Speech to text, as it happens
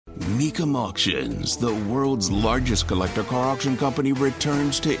Mecum Auctions, the world's largest collector car auction company,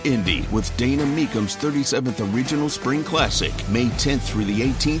 returns to Indy with Dana Mecum's 37th Original Spring Classic, May 10th through the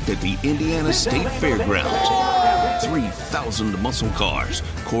 18th at the Indiana State Fairgrounds. 3,000 muscle cars,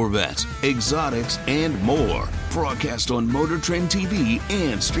 Corvettes, exotics, and more. Broadcast on Motor Trend TV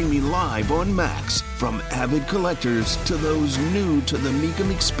and streaming live on Max. From avid collectors to those new to the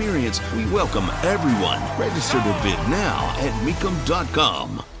Mecum experience, we welcome everyone. Register to bid now at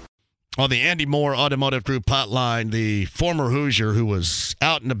Mecum.com. On the Andy Moore Automotive Group hotline, the former Hoosier who was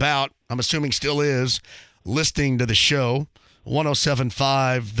out and about, I'm assuming still is, listening to the show,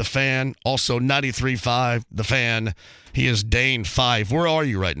 107.5 The Fan, also 93.5 The Fan. He is Dane Five. Where are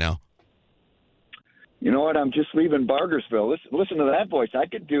you right now? You know what? I'm just leaving Bargersville. Listen to that voice. I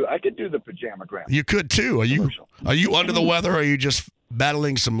could do the pajamagram. You could too. Are you under the weather, or are you just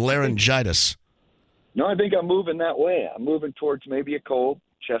battling some laryngitis? No, I think I'm moving that way. I'm moving towards maybe a cold,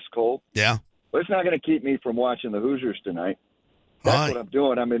 chest cold. Yeah. But it's not going to keep me from watching the Hoosiers tonight. That's what I'm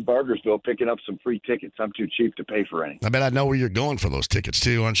doing. I'm in Bargersville picking up some free tickets. I'm too cheap to pay for any. I bet I know where you're going for those tickets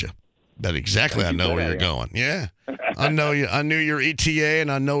too, aren't you? Bet exactly. I know where you're going. Yeah. I know you. I knew your ETA,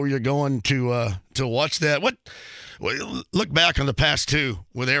 and I know where you're going to watch that. Look back on the past two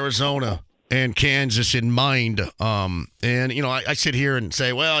with Arizona and Kansas in mind. And I sit here and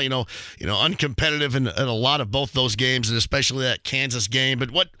say, well, uncompetitive in a lot of both those games, and especially that Kansas game.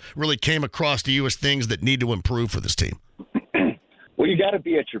 But what really came across to you as things that need to improve for this team? Well, you got to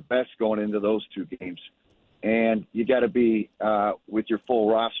be at your best going into those two games, and you got to be with your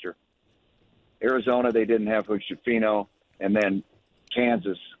full roster. Arizona, they didn't have Hood-Schifino, and then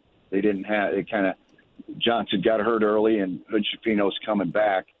Kansas, they didn't have. Johnson got hurt early, and Hood-Schifino's coming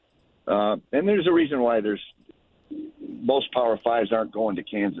back. And there's a reason why most Power Fives aren't going to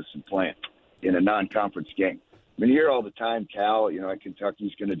Kansas and playing in a non-conference game. I mean, you hear all the time, Cal,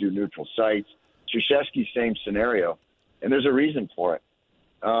 Kentucky's going to do neutral sites. Krzyzewski, same scenario. And there's a reason for it.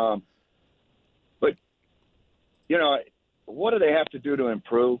 But, what do they have to do to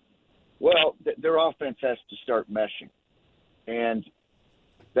improve? Well, their offense has to start meshing. And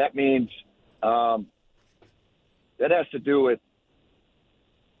that means that has to do with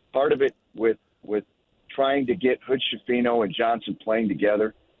part of it with trying to get Hood-Schifino and Johnson playing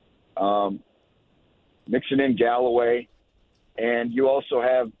together, mixing in Galloway. And you've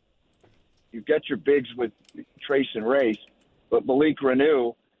got your bigs with Trace and Race, but Malik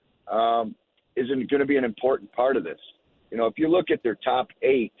Renew isn't going to be an important part of this. If you look at their top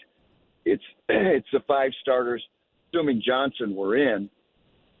 8, it's the 5 starters, assuming Johnson were in,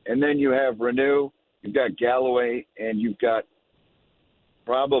 and then you have Renew, you've got Galloway, and you've got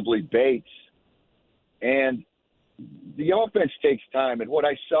probably Bates. And the offense takes time. And what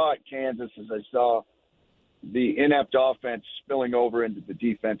I saw at Kansas is I saw the inept offense spilling over into the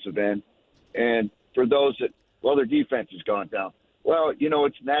defensive end. And for those their defense has gone down. Well,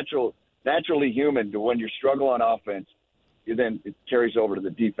 it's naturally human to when you struggle on offense, then it carries over to the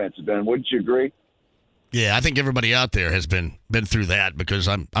defensive end. Wouldn't you agree? Yeah, I think everybody out there has been through that, because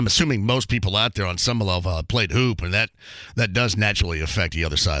I'm assuming most people out there on some level played hoop, and that does naturally affect the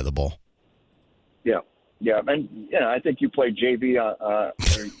other side of the ball. Yeah, and I think you played JV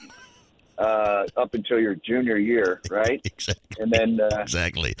up until your junior year, right? Exactly. And then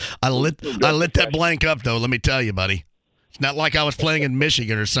exactly. I lit that blank up though. Let me tell you, buddy. It's not like I was playing in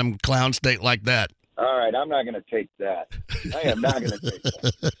Michigan or some clown state like that. All right, I'm not going to take that. I am not going to take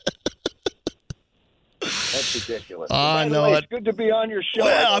that. That's ridiculous. I know it. It's good to be on your show.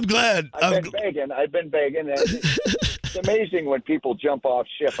 Well, I'm glad. I've been begging. It's amazing when people jump off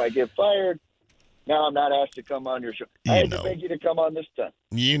ship. I get fired. Now I'm not asked to come on your show. I had to beg you to come on this time.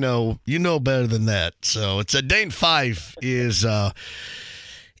 You know better than that. So it's Dane Five is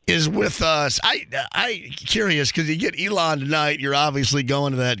with us. I curious because you get Elon tonight. You're obviously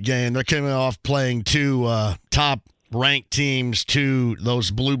going to that game. They're coming off playing two top ranked teams, to those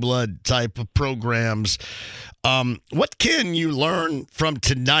blue blood type of programs. What can you learn from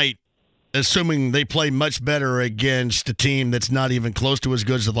tonight, assuming they play much better against a team that's not even close to as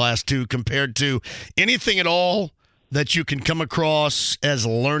good as the last two, compared to anything at all that you can come across as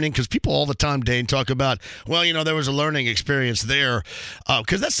learning? Because people all the time, Dane, talk about, well, there was a learning experience there.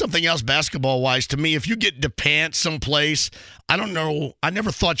 Because that's something else basketball-wise to me. If you get DePants someplace, I don't know, I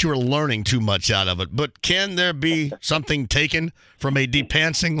never thought you were learning too much out of it. But can there be something taken from a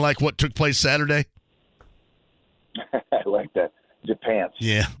DePantsing like what took place Saturday? I like that. DePants.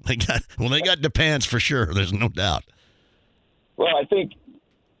 Yeah, they got DePants for sure. There's no doubt. Well, I think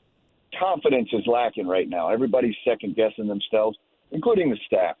confidence is lacking right now. Everybody's second guessing themselves, including the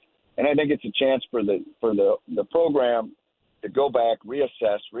staff. And I think it's a chance for the program to go back,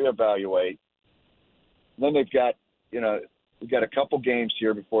 reassess, reevaluate. And then they've got, we've got a couple games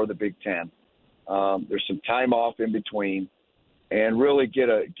here before the Big Ten. There's some time off in between, and really get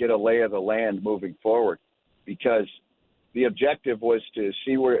a lay of the land moving forward, because the objective was to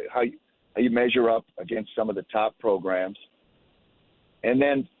see how you measure up against some of the top programs, and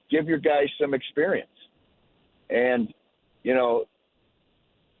then give your guys some experience. And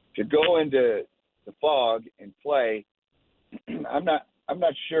to go into the fog and play, I'm not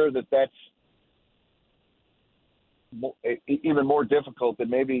sure that that's even more difficult than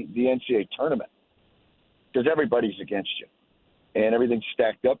maybe the NCAA tournament, because everybody's against you and everything's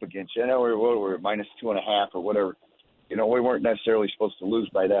stacked up against you. I know we're at -2.5 or whatever. We weren't necessarily supposed to lose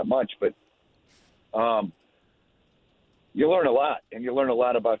by that much, but you learn a lot, and you learn a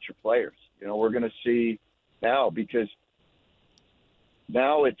lot about your players. We're going to see now, because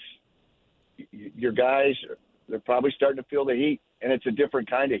now it's your guys, they're probably starting to feel the heat, and it's a different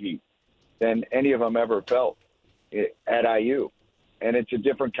kind of heat than any of them ever felt at IU. And it's a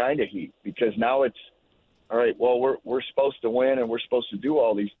different kind of heat, because now it's, all right, well, we're supposed to win and we're supposed to do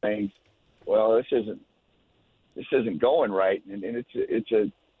all these things. Well, this isn't going right. And it's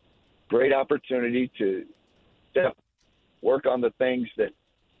a great opportunity to work on the things that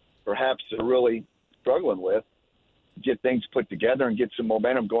perhaps they're really struggling with, get things put together and get some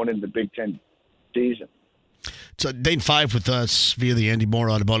momentum going into the Big Ten season. So Dane 5 with us via the Andy Moore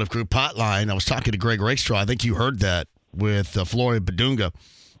Automotive Group hotline. I was talking to Greg Rakestraw. I think you heard that with Flory Badunga,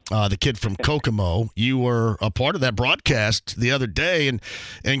 the kid from Kokomo. You were a part of that broadcast the other day, and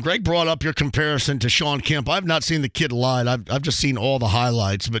Greg brought up your comparison to Sean Kemp. I've not seen the kid live. I've just seen all the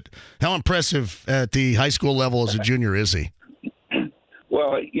highlights, but how impressive at the high school level as a junior is he?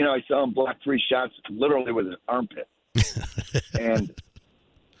 Well, I saw him block 3 shots literally with his armpit. And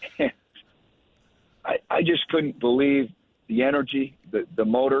I just couldn't believe the energy, the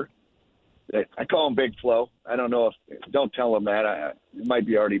motor. I call him Big Flo. I don't know don't tell him that. It might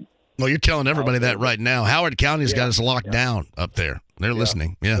be already. Well, you're telling everybody that right now. Howard County's got us locked down up there. They're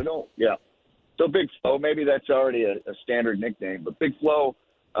listening. Yeah. So Big Flo, maybe that's already a standard nickname. But Big Flo,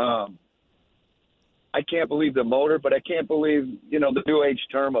 I can't believe the motor, but I can't believe, the new age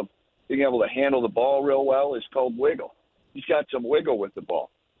term of being able to handle the ball real well is called wiggle. He's got some wiggle with the ball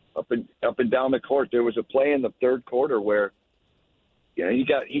up and down the court. There was a play in the third quarter where he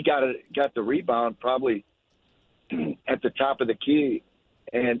got the rebound probably at the top of the key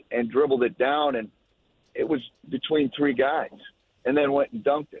and dribbled it down, and it was between 3 guys, and then went and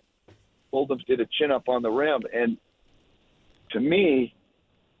dunked it. Oldham did a chin up on the rim, and to me,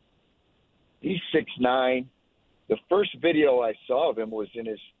 he's 6'9". The first video I saw of him was in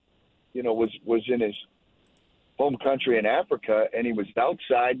his, was in his home country in Africa, and he was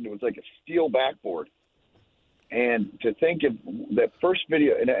outside, and it was like a steel backboard. And to think of that first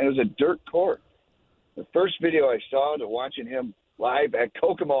video, and it was a dirt court. The first video I saw to watching him live at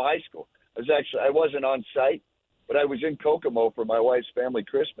Kokomo High School. I wasn't on site, but I was in Kokomo for my wife's family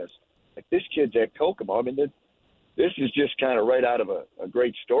Christmas. Like, this kid's at Kokomo. I mean, this is just kind of right out of a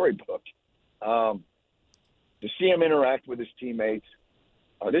great storybook. To see him interact with his teammates,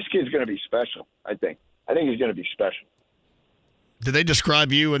 this kid's going to be special, I think. I think he's going to be special. Did they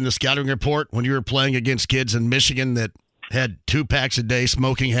describe you in the scouting report when you were playing against kids in Michigan that had 2 packs a day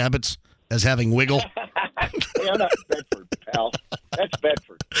smoking habits as having wiggle? Hey, I'm not Bedford, pal. That's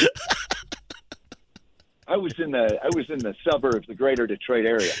Bedford. I was in the suburbs, the greater Detroit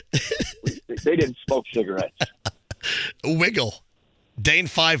area. They didn't smoke cigarettes. Wiggle. Dane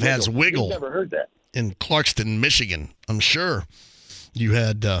 5 has wiggle. You've never heard that. In Clarkston, Michigan. I'm sure you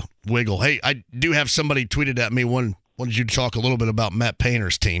had wiggle. Hey, I do have somebody tweeted at me. Wanted you to talk a little bit about Matt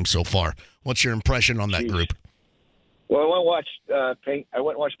Painter's team so far. What's your impression on that group? Well, I went and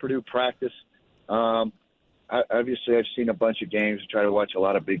watched Purdue practice. Obviously, I've seen a bunch of games. I try to watch a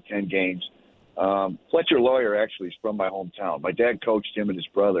lot of Big Ten games. Fletcher Lawyer actually is from my hometown. My dad coached him and his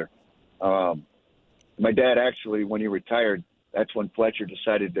brother. My dad actually, when he retired, that's when Fletcher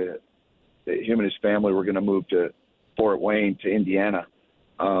decided that him and his family were going to move to Fort Wayne to Indiana.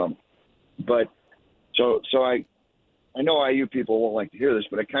 But so I know IU people won't like to hear this,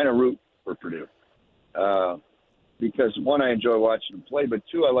 but I kind of root for Purdue because, one, I enjoy watching them play, but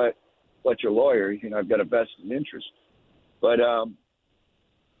 2, I let Fletcher Lawyer, I've got a vested interest. But I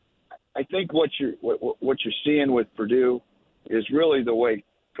think what you're seeing with Purdue is really the way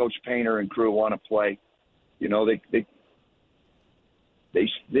Coach Painter and crew want to play. They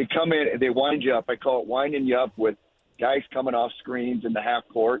come in and they wind you up. I call it winding you up with guys coming off screens in the half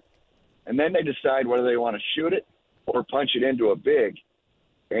court, and then they decide whether they want to shoot it or punch it into a big.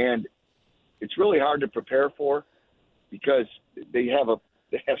 And it's really hard to prepare for. because they have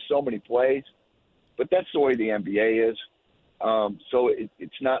so many plays. But that's the way the NBA is. So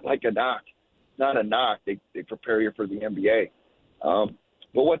it's not like a knock. It's not a knock. They prepare you for the NBA.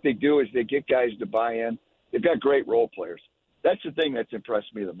 But what they do is they get guys to buy in. They've got great role players. That's the thing that's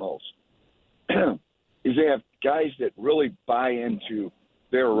impressed me the most. Is they have guys that really buy into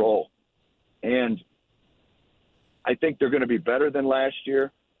their role. And I think they're going to be better than last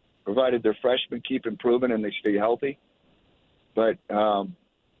year, provided their freshmen keep improving and they stay healthy. But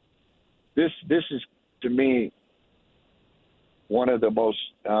this is, to me, one of the most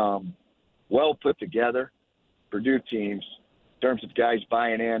well put together Purdue teams in terms of guys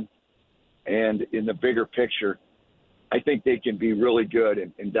buying in. And in the bigger picture, I think they can be really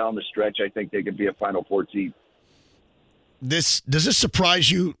good. And down the stretch, I think they can be a Final Four team. Does this surprise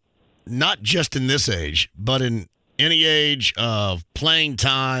you, not just in this age, but in any age of playing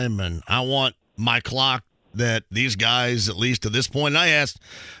time, and I want my clock, that these guys, at least to this point, and I asked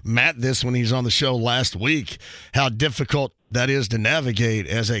Matt this when he was on the show last week, how difficult that is to navigate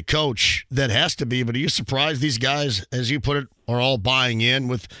as a coach. That has to be, but are you surprised these guys, as you put it, are all buying in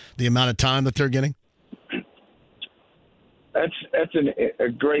with the amount of time that they're getting? That's a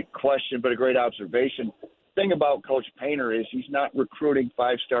great question, but a great observation. The thing about Coach Painter is he's not recruiting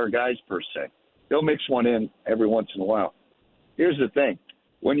five-star guys per se. He'll mix one in every once in a while. Here's the thing.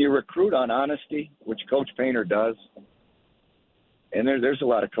 When you recruit on honesty, which Coach Painter does, and there's a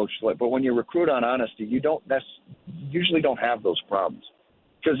lot of coaches like, but when you recruit on honesty, you usually don't have those problems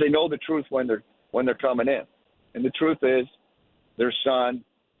because they know the truth when they're coming in. And the truth is their son,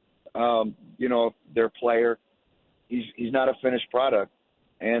 their player, he's not a finished product,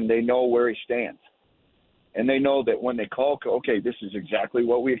 and they know where he stands. And they know that when they call, okay, this is exactly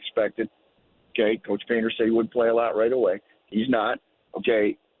what we expected. Okay, Coach Painter said he wouldn't play a lot right away. He's not.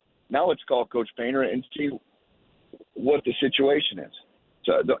 Okay, now let's call Coach Painter and see what the situation is.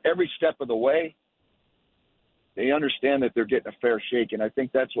 So every step of the way, they understand that they're getting a fair shake, and I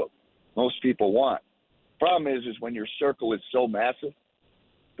think that's what most people want. Problem is when your circle is so massive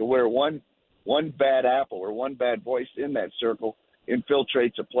to where one bad apple or one bad voice in that circle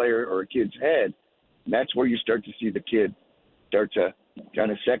infiltrates a player or a kid's head, and that's where you start to see the kid start to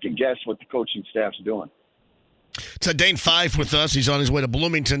kind of second guess what the coaching staff's doing. It's Dane Fife with us. He's on his way to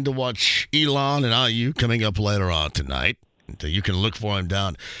Bloomington to watch Elon and IU coming up later on tonight. You can look for him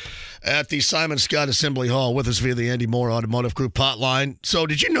down at the Simon Scott Assembly Hall with us via the Andy Moore Automotive Group hotline. So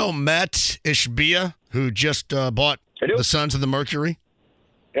did you know Matt Ishbia, who just bought the Sons of the Mercury?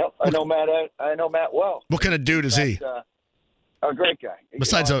 Yep, I know Matt. I know Matt well. What kind of dude is he? A great guy.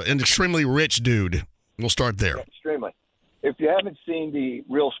 Besides an extremely rich dude. We'll start there. Yeah, extremely. If you haven't seen the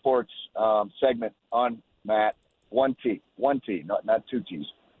Real Sports segment on Matt, one T, not two T's.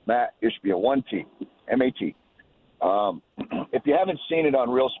 Matt Ishbia, one T, M-A-T. If you haven't seen it on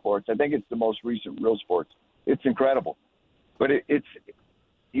Real Sports, I think it's the most recent Real Sports. It's incredible. But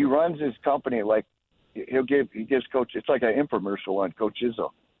he runs his company like he gives Coach, it's like an infomercial on Coach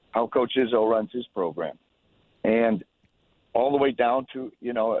Izzo, how Coach Izzo runs his program. And all the way down to,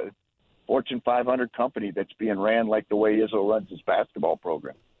 a Fortune 500 company that's being ran like the way Izzo runs his basketball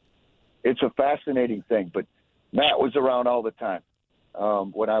program. It's a fascinating thing, but Matt was around all the time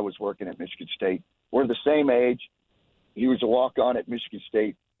when I was working at Michigan State. We're the same age. He was a walk-on at Michigan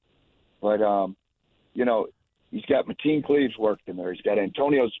State. But, he's got Mateen Cleaves working there. He's got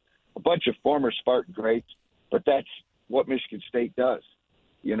Antonio's, a bunch of former Spartan greats. But that's what Michigan State does.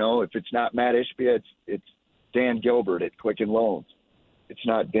 If it's not Matt Ishbia, it's Dan Gilbert at Quicken Loans. It's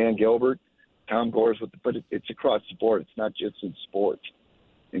not Dan Gilbert, Tom Gores, but it's across the board. It's not just in sports.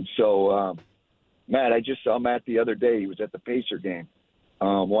 And so, Matt, I just saw Matt the other day. He was at the Pacer game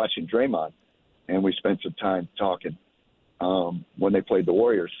watching Draymond, and we spent some time talking when they played the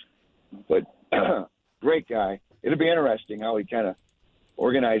Warriors. But great guy. It'll be interesting how he kind of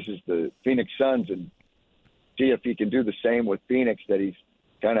organizes the Phoenix Suns and see if he can do the same with Phoenix that he's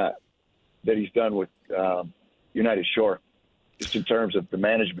done with United Shore, just in terms of the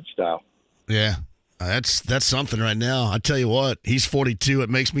management style. Yeah. That's something right now. I tell you what, he's 42. It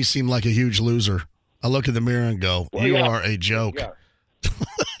makes me seem like a huge loser. I look in the mirror and go, you are a joke.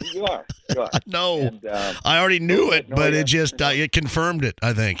 You are. No, and, I already knew it, but it just it confirmed it,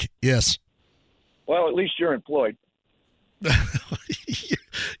 I think. Yes. Well, at least you're employed.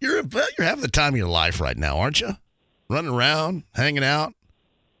 You're having the time of your life right now, aren't you? Running around, hanging out.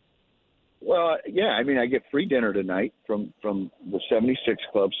 Well, yeah. I mean, I get free dinner tonight from the 76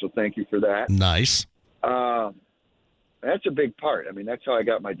 Club, so thank you for that. Nice. That's a big part. I mean, that's how I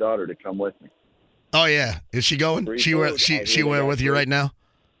got my daughter to come with me. Oh yeah, is she going? She went with you right now?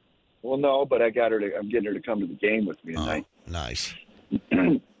 Well, no, but I'm getting her to come to the game with me tonight. Oh, nice.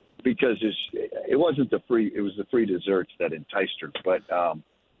 Because it wasn't the free. It was the free desserts that enticed her. But yeah.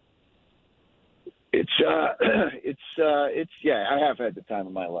 I have had the time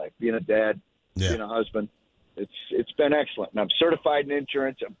of my life. Being a dad, being a husband, it's been excellent. And I'm certified in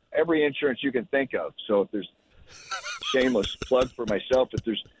insurance, every insurance you can think of. So if there's shameless plug for myself, if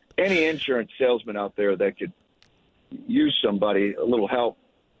there's any insurance salesman out there that could use somebody a little help.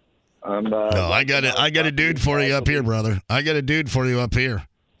 I got a dude for you up here, brother. I got a dude for you up here.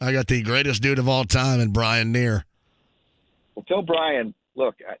 I got the greatest dude of all time in Brian Neer. Well, tell Brian,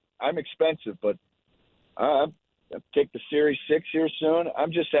 look, I'm expensive, but I'll take the Series 6 here soon.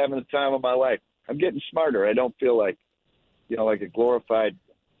 I'm just having the time of my life. I'm getting smarter. I don't feel like, like a glorified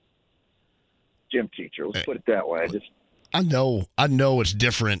gym teacher. Let's put it that way. I know it's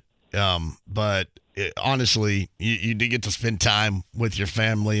different, but honestly, you do get to spend time with your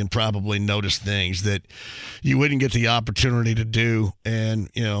family and probably notice things that you wouldn't get the opportunity to do. And,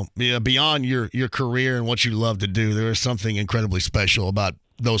 beyond your career and what you love to do, there is something incredibly special about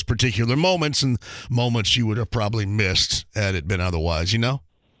those particular moments and moments you would have probably missed had it been otherwise,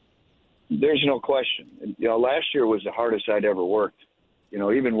 There's no question. Last year was the hardest I'd ever worked,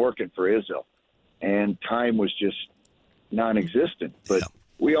 even working for Izzo. And time was just non-existent. But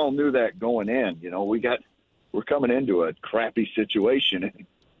we all knew that going in. We're coming into a crappy situation, and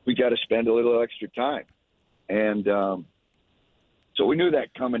we got to spend a little extra time. And so we knew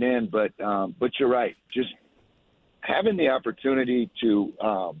that coming in. But you're right. Just having the opportunity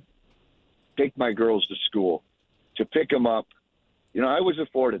to take my girls to school, to pick them up. I was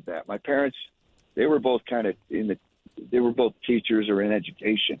afforded that. My parents, they were both they were both teachers or in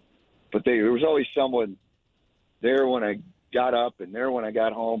education, but there was always someone there when I got up and there when I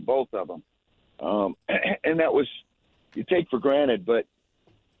got home, both of them. And that was, you take for granted, but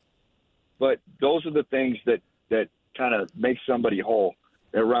those are the things that kind of make somebody whole.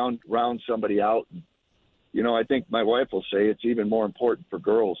 They round somebody out. I think my wife will say it's even more important for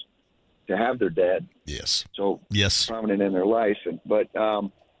girls to have their dad. Yes. So yes, prominent in their life. But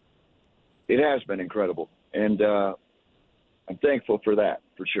it has been incredible. And I'm thankful for that,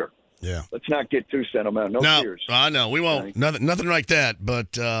 for sure. Yeah. Let's not get too sentimental. No tears. I know. We won't. Nothing like that.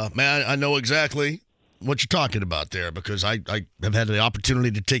 But, man, I know exactly what you're talking about there because I have had the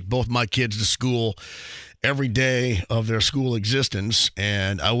opportunity to take both my kids to school every day of their school existence,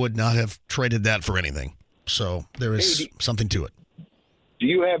 and I would not have traded that for anything. So there is something to it. Do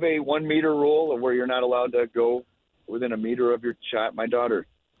you have a 1 meter rule where you're not allowed to go within a meter of your child? My daughter,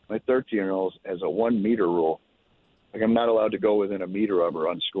 my 13-year-old, has a 1 meter rule. Like I'm not allowed to go within a meter of her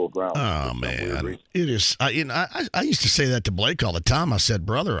on school grounds. Oh, man. It is. I used to say that to Blake all the time. I said,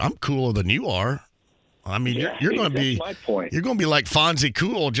 brother, I'm cooler than you are. I mean, you're going to be. My point. You're going to be like Fonzie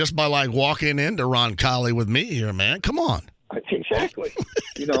Cool just by like walking into Ron Colley with me here, man. Come on. Exactly.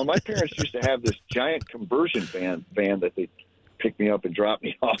 My parents used to have this giant conversion van that they pick me up and drop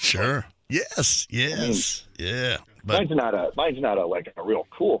me off. Sure. Yes. Yeah. But mine's not a like a real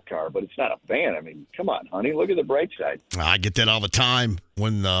cool car, but it's not a van. I mean, come on, honey, look at the bright side. I get that all the time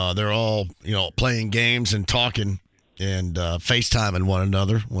when they're all playing games and talking and FaceTiming one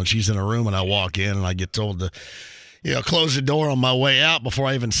another when she's in a room and I walk in and I get told to close the door on my way out before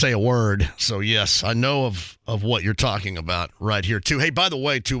I even say a word. So yes, I know of what you're talking about right here too. Hey, by the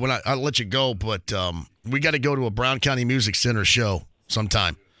way, too, when I'll let you go, but we got to go to a Brown County Music Center show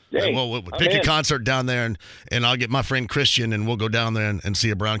sometime. Hey, we'll pick a concert down there, and I'll get my friend Christian, and we'll go down there and see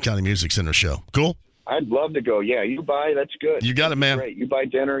a Brown County Music Center show. Cool? I'd love to go. Yeah, you buy. That's good. You got it, man. Great. You buy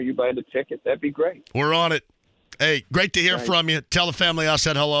dinner. You buy the ticket. That'd be great. We're on it. Hey, great to hear from you. Tell the family I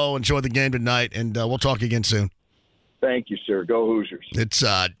said hello. Enjoy the game tonight, and we'll talk again soon. Thank you, sir. Go Hoosiers. It's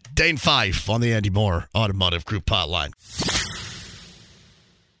Dane Fife on the Andy Moore Automotive Group hotline.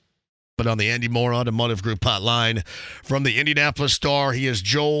 But on the Andy Moore Automotive Group hotline from the Indianapolis Star, he is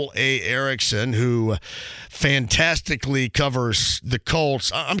Joel A. Erickson, who fantastically covers the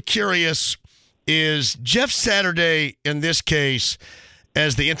Colts. I'm curious, is Jeff Saturday, in this case,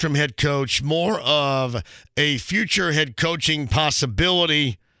 as the interim head coach, more of a future head coaching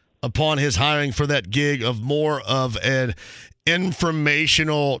possibility upon his hiring for that gig of more of an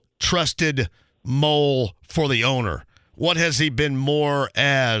informational, trusted mole for the owner? What has he been more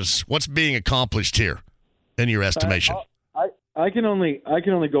as? What's being accomplished here, in your estimation? I can only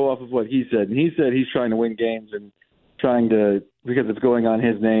go off of what he said, and he said he's trying to win games and trying to because it's going on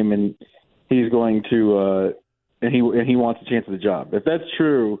his name, and he's going to and he wants a chance at the job. If that's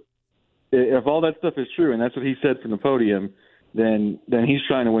true, if all that stuff is true, and that's what he said from the podium, then he's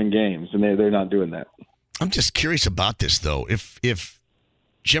trying to win games, and they're not doing that. I'm just curious about this though. If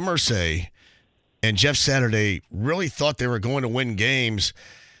Jim Irsay and Jeff Saturday really thought they were going to win games,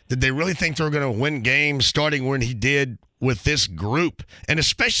 did they really think they were going to win games starting when he did with this group? And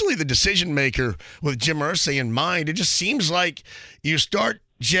especially the decision maker with Jim Irsay in mind, it just seems like you start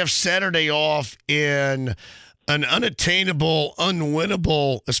Jeff Saturday off in an unattainable,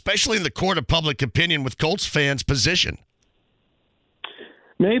 unwinnable, especially in the court of public opinion with Colts fans, position.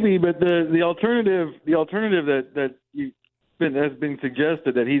 Maybe, but the alternative that has been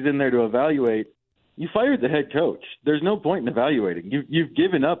suggested that he's in there to evaluate. You fired the head coach. There's no point in evaluating. You've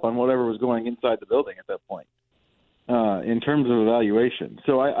given up on whatever was going inside the building at that point in terms of evaluation.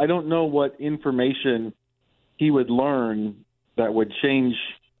 So I don't know what information he would learn that would change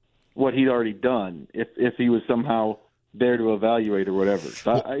what he'd already done if he was somehow there to evaluate or whatever.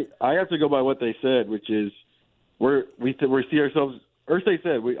 So I have to go by what they said, which is we see ourselves. Irsay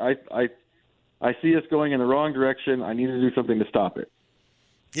said I see us going in the wrong direction. I need to do something to stop it.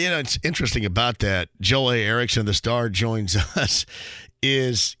 You know, it's interesting about that. Joel A. Erickson, the star, joins us.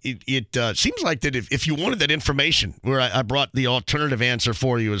 It seems like that if you wanted that information, where I brought the alternative answer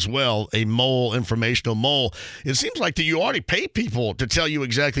for you as well, a informational mole, it seems like that you already pay people to tell you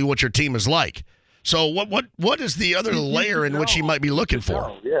exactly what your team is like. So what is the other layer in which you might be looking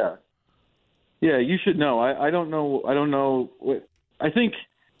for? Yeah, you should know. I don't know. I think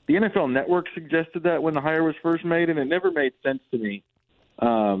the NFL Network suggested that when the hire was first made, and it never made sense to me.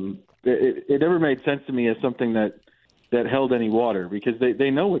 It never made sense to me as something that held any water, because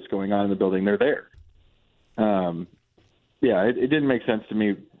they know what's going on in the building. They're there. It didn't make sense to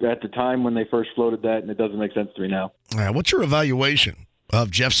me at the time when they first floated that, and it doesn't make sense to me now. All right, what's your evaluation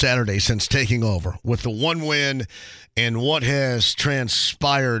of Jeff Saturday since taking over with the one win and what has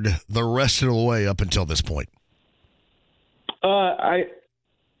transpired the rest of the way up until this point?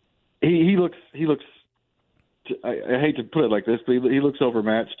 He looks. I hate to put it like this, but he looks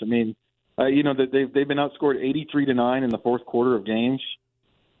overmatched. I mean, that they've been outscored 83-9 in the fourth quarter of games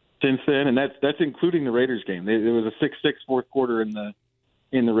since then, and that's including the Raiders game. There was a 6-6 fourth quarter in the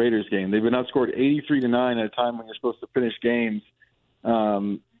Raiders game. They've been outscored 83-9 at a time when you're supposed to finish games.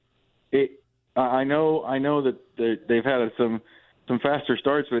 I know that they've had some faster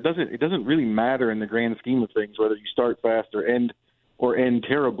starts, but it doesn't really matter in the grand scheme of things whether you start fast or end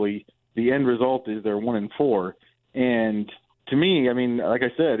terribly. The end result is they're 1-4, and to me, I mean, like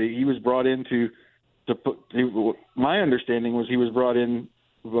I said, he was brought in my understanding was he was brought in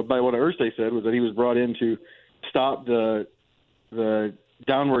by what Irsay said was that he was brought in to stop the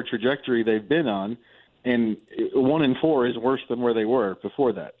downward trajectory they've been on, and 1-4 is worse than where they were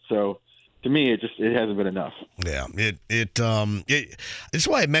before that. So to me, it hasn't been enough. Yeah, it's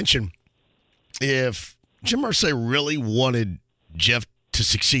why I mentioned if Jim Irsay really wanted Jeff to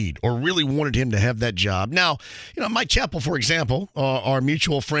succeed or really wanted him to have that job. Now, Mike Chappell, for example, our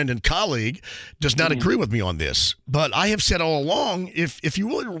mutual friend and colleague, does not agree with me on this. But I have said all along, if you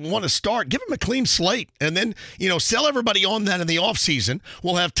really want to start, give him a clean slate and then, sell everybody on that in the offseason.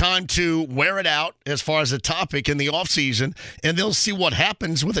 We'll have time to wear it out as far as a topic in the offseason, and they'll see what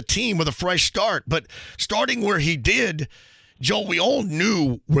happens with a team with a fresh start. But starting where he did, Joel, we all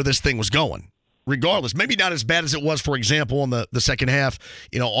knew where this thing was going. Regardless, maybe not as bad as it was, for example, in the second half,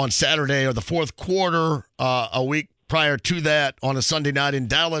 on Saturday or the fourth quarter, a week prior to that on a Sunday night in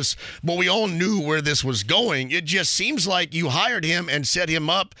Dallas. But we all knew where this was going. It just seems like you hired him and set him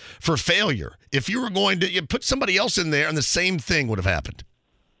up for failure. If you were going to put somebody else in there, and the same thing would have happened.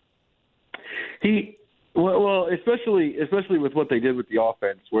 Well, especially with what they did with the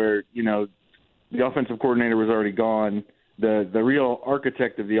offense, where the offensive coordinator was already gone. The real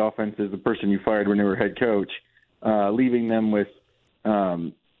architect of the offense is the person you fired when you were head coach, leaving them with,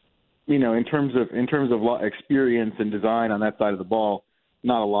 in terms of experience and design on that side of the ball,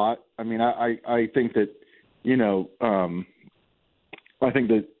 not a lot. I mean, I think that, I think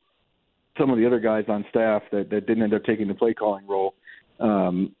that some of the other guys on staff that didn't end up taking the play calling role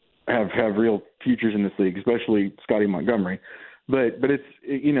have real futures in this league, especially Scotty Montgomery. But it's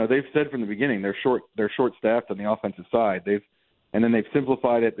they've said from the beginning they're short staffed on the offensive side. They've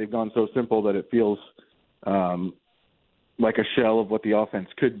simplified it. They've gone so simple that it feels like a shell of what the offense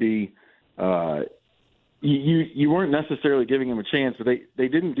could be. You weren't necessarily giving them a chance, but they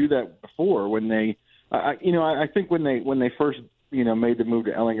didn't do that before when I think when they first made the move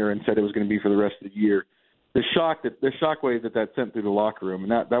to Ellinger and said it was going to be for the rest of the year, the shockwave that sent through the locker room,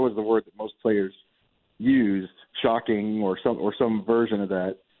 and that was the word that most players used, shocking or some version of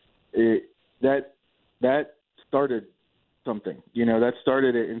that. That started something. That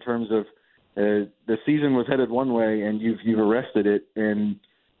started it in terms of the season was headed one way, and you've arrested it and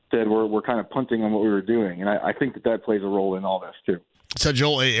said we're kind of punting on what we were doing, and I think that plays a role in all this too. So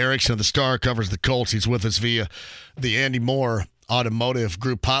Joel A. Erickson of the Star covers the Colts. He's with us via the Andy Moore Automotive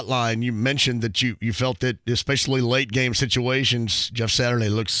Group hotline. You mentioned that you felt that, especially late game situations, Jeff Saturday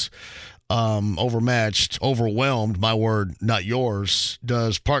looks overmatched, overwhelmed. My word, not yours.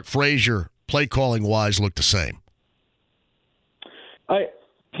 Does Park Frazier, play calling wise, look the same?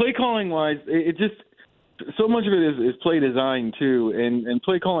 Play calling wise, it just so much of it is play design too, and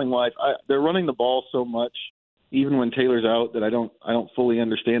play calling wise, they're running the ball so much, even when Taylor's out, that I don't fully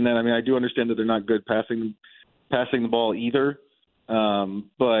understand that. I mean, I do understand that they're not good passing the ball either,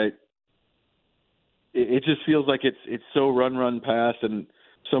 but it just feels like it's so run pass, and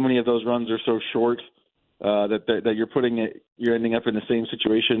so many of those runs are so short that you're ending up in the same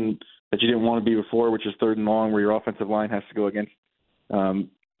situation that you didn't want to be before, which is 3rd and long, where your offensive line has to go against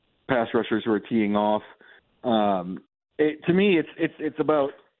pass rushers who are teeing off. To me, it's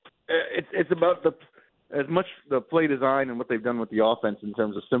about as much the play design and what they've done with the offense in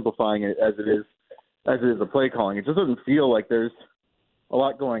terms of simplifying it as it is the play calling. It just doesn't feel like there's a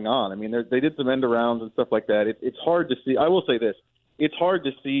lot going on. I mean, they did some end arounds and stuff like that. It's hard to see. I will say this: it's hard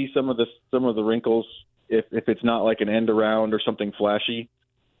to see some of the wrinkles if it's not like an end around or something flashy.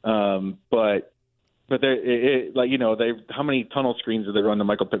 But how many tunnel screens did they run to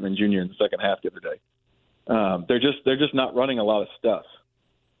Michael Pittman Jr. in the second half the other day? They're just not running a lot of stuff.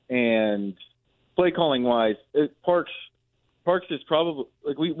 And play calling wise, Parks is probably,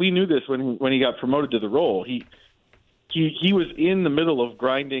 like, we knew this when he got promoted to the role. He was in the middle of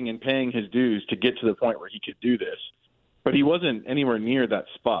grinding and paying his dues to get to the point where he could do this, but he wasn't anywhere near that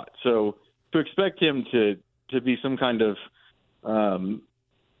spot. So to expect him to be some kind of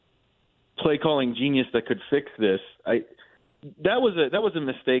play calling genius that could fix this, that was a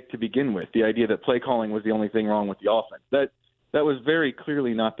mistake to begin with. The idea that play calling was the only thing wrong with the offense, that was very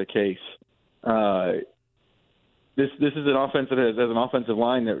clearly not the case. This is an offense that has an offensive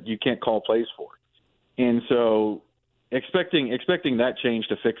line that you can't call plays for, and so expecting that change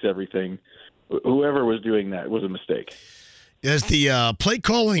to fix everything, whoever was doing that, was a mistake. As the play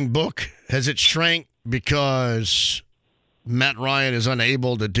calling book, has it shrank because Matt Ryan is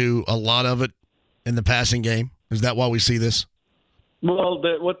unable to do a lot of it in the passing game? Is that why we see this? Well,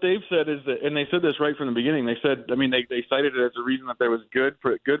 what they've said is that, and they said this right from the beginning. They said, I mean, they cited it as a reason that there was good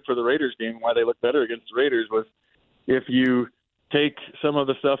for the Raiders game. Why they looked better against the Raiders was if you take some of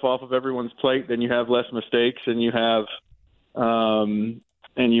the stuff off of everyone's plate, then you have less mistakes, and you have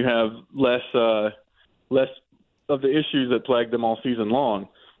less of the issues that plagued them all season long.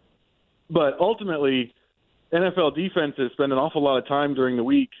 But ultimately, NFL defenses spend an awful lot of time during the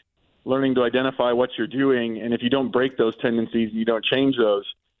week learning to identify what you're doing, and if you don't break those tendencies, you don't change those.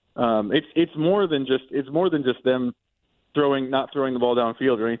 It's more than just them not throwing the ball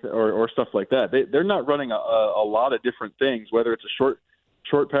downfield or anything or stuff like that. They're not running a lot of different things, whether it's a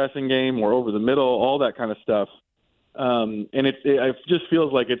short passing game or over the middle, all that kind of stuff. And it just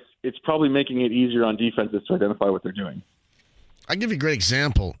feels like it's probably making it easier on defenses to identify what they're doing. I'll give you a great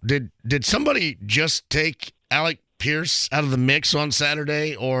example. Did somebody just take Alec Pierce out of the mix on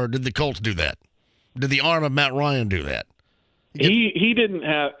Saturday, or did the Colts do that? Did the arm of Matt Ryan do that? He didn't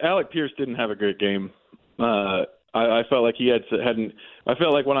have Alec Pierce didn't have a great game. I felt like he hadn't. I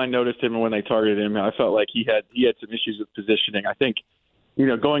felt like when I noticed him and when they targeted him, I felt like he had some issues with positioning. I think,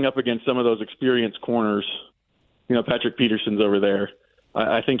 going up against some of those experienced corners, Patrick Peterson's over there.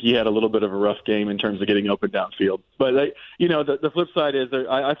 I think he had a little bit of a rough game in terms of getting open downfield. But the flip side is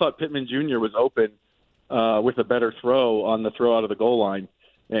I thought Pittman Jr. was open with a better throw on the throw out of the goal line,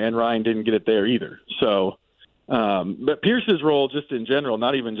 and Ryan didn't get it there either. So, but Pierce's role, just in general,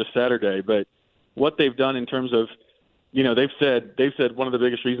 not even just Saturday, but what they've done in terms of, they've said one of the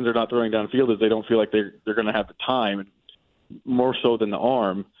biggest reasons they're not throwing downfield is they don't feel like they're going to have the time, more so than the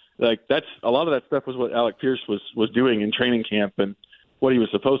arm. Like, that's a lot of that stuff was what Alec Pierce was doing in training camp and what he was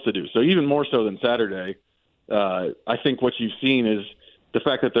supposed to do. So even more so than Saturday, I think what you've seen is the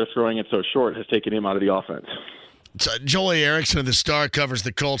fact that they're throwing it so short has taken him out of the offense. So Joey Erickson of the Star covers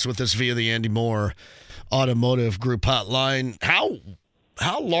the Colts with us via the Andy Moore Automotive Group hotline.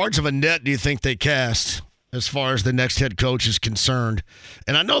 How large of a net do you think they cast as far as the next head coach is concerned?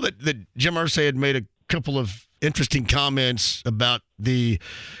 And I know that Jim Irsay had made a couple of interesting comments about the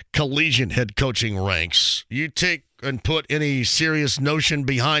collegiate head coaching ranks. You take and put any serious notion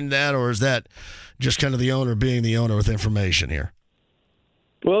behind that, or is that just kind of the owner being the owner with information here?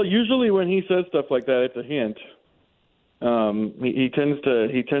 Well, usually when he says stuff like that, it's a hint. He tends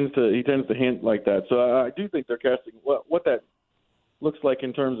to hint like that. So I do think they're casting what that looks like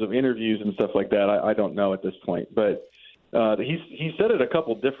in terms of interviews and stuff like that. I don't know at this point, but he said it a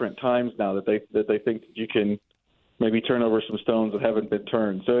couple different times now that they think that maybe turn over some stones that haven't been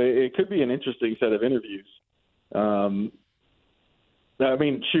turned. So it could be an interesting set of interviews. I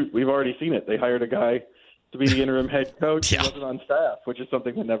mean, shoot, we've already seen it. They hired a guy to be the interim head coach who wasn't on staff, which is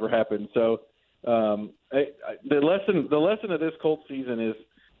something that never happened. So the lesson of this Colts season is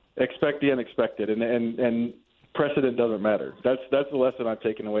expect the unexpected, and precedent doesn't matter. That's the lesson I've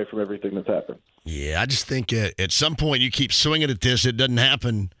taken away from everything that's happened. Yeah, I just think at some point you keep swinging at this, it doesn't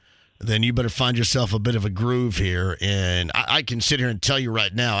happen, then you better find yourself a bit of a groove here. And I can sit here and tell you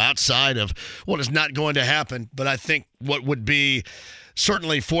right now, outside of what is not going to happen, but I think what would be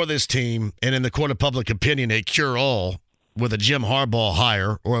certainly for this team and in the court of public opinion a cure-all with a Jim Harbaugh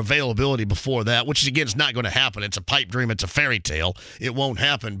hire or availability before that, which again is not going to happen. It's a pipe dream. It's a fairy tale. It won't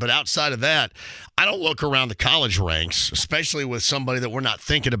happen. But outside of that, I don't look around the college ranks, especially with somebody that we're not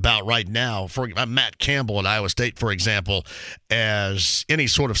thinking about right now, for Matt Campbell at Iowa State, for example, as any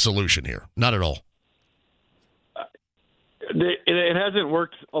sort of solution here. Not at all. It hasn't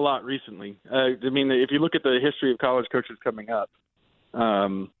worked a lot recently. I mean, if you look at the history of college coaches coming up,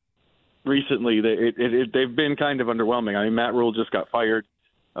 recently, they've been kind of underwhelming. I mean, Matt Rule just got fired.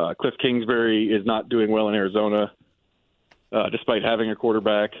 Cliff Kingsbury is not doing well in Arizona, despite having a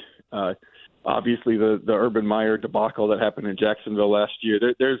quarterback. Obviously, the Urban Meyer debacle that happened in Jacksonville last year.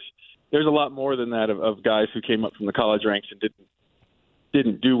 There's a lot more than that of guys who came up from the college ranks and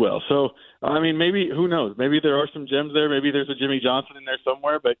didn't do well. So, I mean, maybe, who knows? Maybe there are some gems there. Maybe there's a Jimmy Johnson in there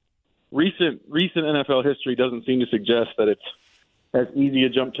somewhere. But recent NFL history doesn't seem to suggest that it's as easy a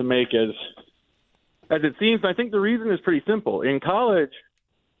jump to make as it seems. I think the reason is pretty simple. In college,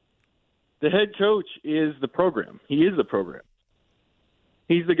 the head coach is the program. He is the program.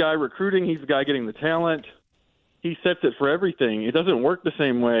 He's the guy recruiting. He's the guy getting the talent. He sets it for everything. It doesn't work the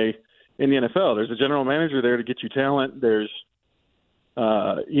same way in the NFL. There's a general manager there to get you talent. There's,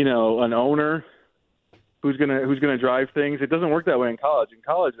 an owner who's gonna drive things. It doesn't work that way in college. In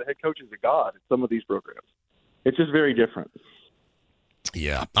college, the head coach is a god in some of these programs. It's just very different.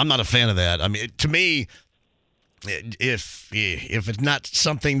 Yeah, I'm not a fan of that. I mean, to me, if it's not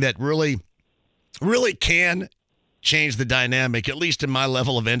something that really can change the dynamic, at least in my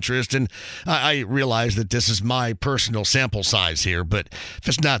level of interest, and I realize that this is my personal sample size here, but if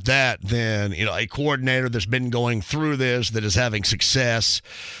it's not that, then a coordinator that's been going through this, that is having success,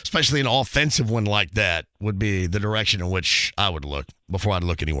 especially an offensive one like that, would be the direction in which I would look before I'd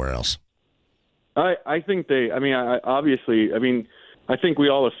look anywhere else. I think I think we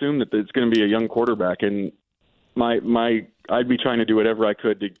all assume that it's going to be a young quarterback, and I'd be trying to do whatever I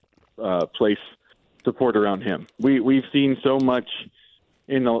could to place support around him. We've seen so much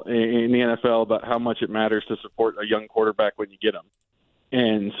in the NFL about how much it matters to support a young quarterback when you get him,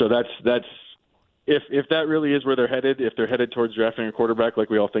 and so that's if that really is where they're headed. If they're headed towards drafting a quarterback like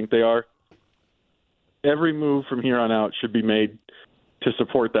we all think they are, every move from here on out should be made to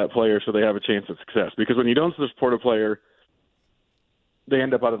support that player so they have a chance of success. Because when you don't support a player, they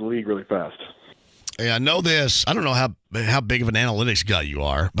end up out of the league really fast. Hey, I know this. I don't know how big of an analytics guy you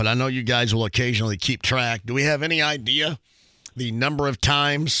are, but I know you guys will occasionally keep track. Do we have any idea the number of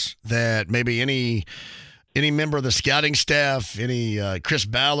times that maybe any member of the scouting staff, any Chris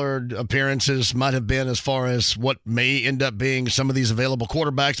Ballard appearances might have been as far as what may end up being some of these available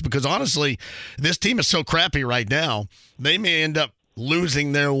quarterbacks? Because honestly, this team is so crappy right now, they may end up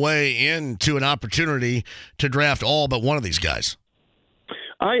losing their way into an opportunity to draft all but one of these guys.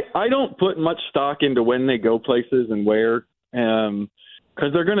 I don't put much stock into when they go places and where,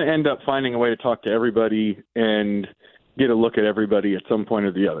 because they're going to end up finding a way to talk to everybody and get a look at everybody at some point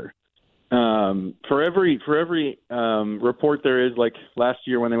or the other. For every report there is, like last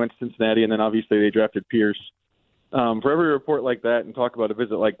year when they went to Cincinnati, and then obviously they drafted Pierce. For every report like that and talk about a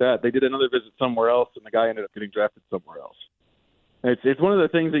visit like that, they did another visit somewhere else, and the guy ended up getting drafted somewhere else. It's one of the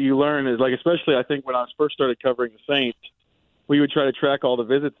things that you learn is, like, especially I think when I first started covering the Saints, we would try to track all the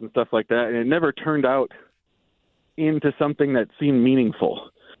visits and stuff like that, and it never turned out into something that seemed meaningful.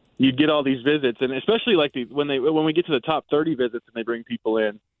 You'd get all these visits, and especially like when we get to the top 30 visits and they bring people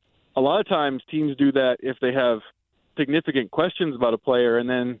in, a lot of times teams do that if they have significant questions about a player, and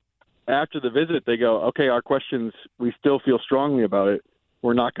then after the visit they go, okay, our questions, we still feel strongly about it,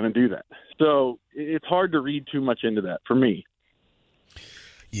 we're not going to do that. So it's hard to read too much into that for me.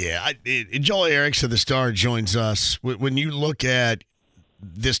 Yeah, Joel Eriks of the Star joins us. When you look at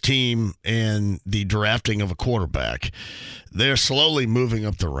this team and the drafting of a quarterback, they're slowly moving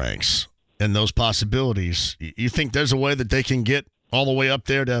up the ranks and those possibilities. You think there's a way that they can get all the way up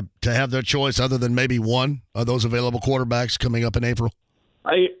there to have their choice other than maybe one of those available quarterbacks coming up in April?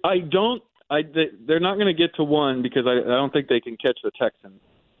 They're not going to get to one because I don't think they can catch the Texans.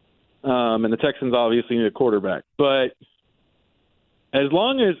 and the Texans obviously need a quarterback. But as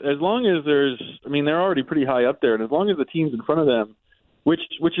long as there's, I mean, they're already pretty high up there, and as long as the teams in front of them, this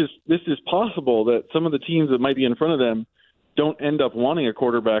is possible that some of the teams that might be in front of them don't end up wanting a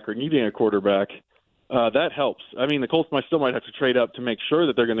quarterback or needing a quarterback. That helps. I mean, the Colts still might have to trade up to make sure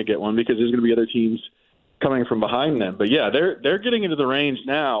that they're going to get one because there's going to be other teams coming from behind them. But yeah, they're getting into the range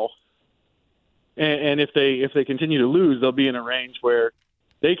now, and if they continue to lose, they'll be in a range where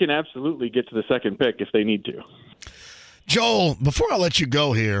they can absolutely get to the second pick if they need to. Joel, before I let you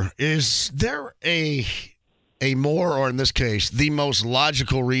go here, is there a more, or in this case, the most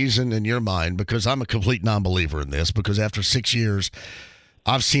logical reason in your mind, because I'm a complete non-believer in this, because after 6 years,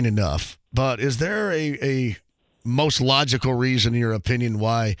 I've seen enough, but is there a most logical reason, in your opinion,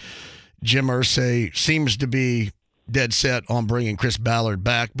 why Jim Irsay seems to be dead set on bringing Chris Ballard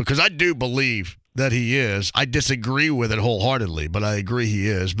back? Because I do believe that he is. I disagree with it wholeheartedly, but I agree he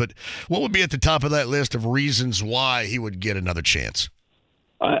is. But what would be at the top of that list of reasons why he would get another chance?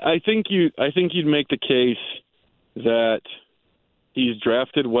 I think you'd make the case that he's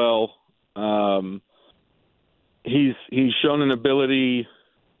drafted well. He's shown an ability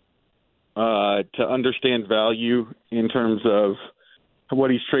to understand value in terms of what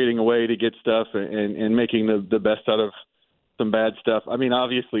he's trading away to get stuff and making the best out of some bad stuff. I mean,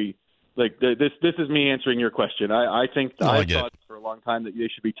 obviously, like this is me answering your question. I think I thought for a long time that they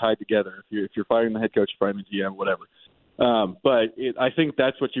should be tied together. If you're firing the head coach, you're firing the GM, whatever. But I think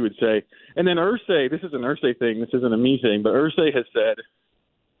that's what you would say. And then Irsay, this is an Irsay thing. This isn't a me thing, but Irsay has said,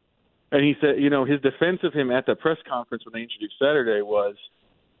 and he said, his defense of him at the press conference when they introduced Saturday was,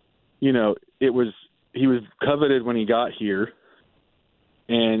 he was coveted when he got here,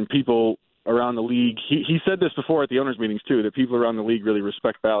 and people around the league. He said this before at the owners' meetings too, that people around the league really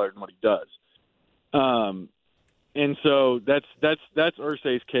respect Ballard and what he does. And so that's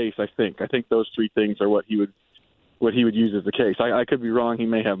Irsay's case. I think those three things are what he would use as the case. I could be wrong. He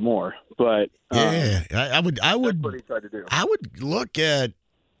may have more, but I would. That's what he tried to do. I would look at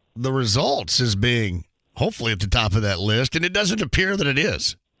the results as being hopefully at the top of that list, and it doesn't appear that it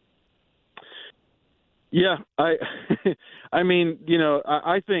is. Yeah, I mean,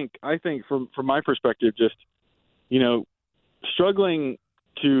 I think from my perspective, just, struggling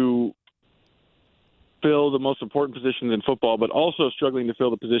to fill the most important positions in football, but also struggling to fill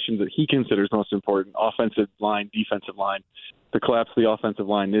the positions that he considers most important: offensive line, defensive line. The collapse of the offensive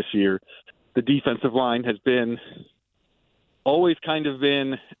line this year, the defensive line has always kind of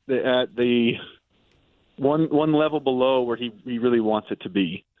been at the one level below where he really wants it to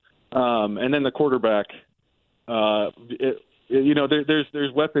be. And then the quarterback, there's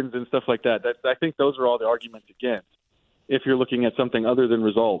weapons and stuff like that. I think those are all the arguments against, if you're looking at something other than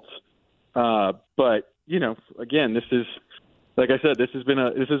results. But again, this is, like I said, this has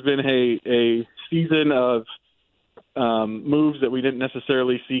been a season of moves that we didn't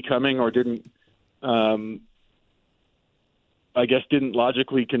necessarily see coming or didn't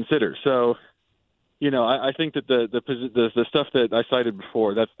logically consider. So, I think that the stuff that I cited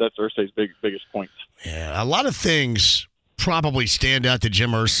before, that's Irsay's biggest point. Yeah, a lot of things probably stand out to Jim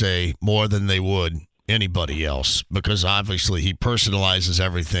Irsay more than they would anybody else, because obviously he personalizes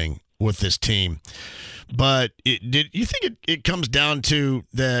everything with this team. But you think it comes down to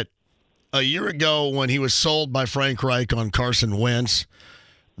that a year ago when he was sold by Frank Reich on Carson Wentz,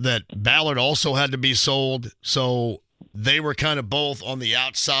 that Ballard also had to be sold, so they were kind of both on the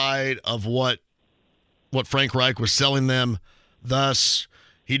outside of what Frank Reich was selling them. Thus,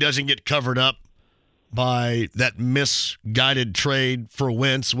 he doesn't get covered up by that misguided trade for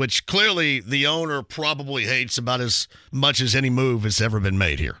Wentz, which clearly the owner probably hates about as much as any move has ever been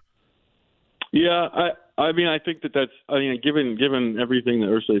made here. Yeah, I mean, I think that's given everything that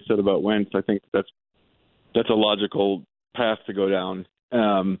Irsay said about Wentz, I think that's a logical path to go down.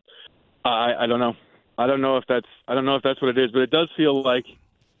 I don't know. I don't know if that's what it is, but it does feel like,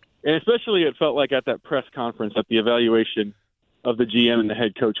 and especially it felt like at that press conference that the evaluation of the GM and the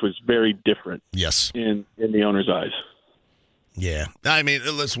head coach was very different. Yes. In the owner's eyes. Yeah. I mean,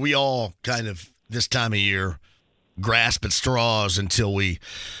 listen, we all kind of this time of year grasp at straws until we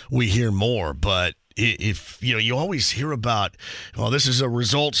hear more. But if you always hear about, well, this is a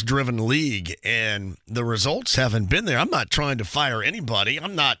results-driven league, and the results haven't been there. I'm not trying to fire anybody.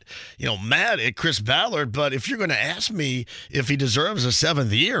 I'm not, mad at Chris Ballard. But if you're going to ask me if he deserves a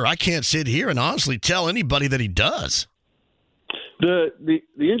seventh year, I can't sit here and honestly tell anybody that he does. The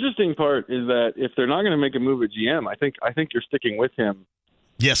interesting part is that if they're not going to make a move at GM, I think you're sticking with him.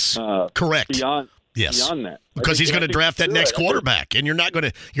 Yes, correct. Beyond Yes, that, because he's going to draft that next quarterback, and you're not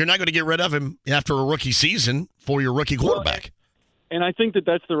going to get rid of him after a rookie season for your rookie quarterback. And I think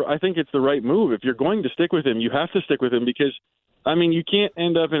I think it's the right move. If you're going to stick with him, you have to stick with him because, I mean, you can't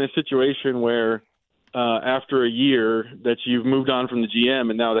end up in a situation where after a year that you've moved on from the GM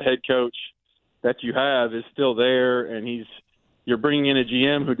and now the head coach that you have is still there, and you're bringing in a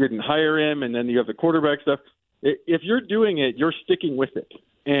GM who didn't hire him, and then you have the quarterback stuff. If you're doing it, you're sticking with it,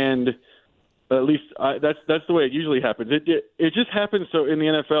 and at least that's the way it usually happens. It just happens so in the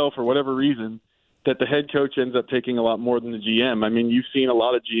NFL for whatever reason that the head coach ends up taking a lot more than the GM. I mean, you've seen a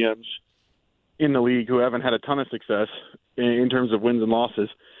lot of GMs in the league who haven't had a ton of success in terms of wins and losses,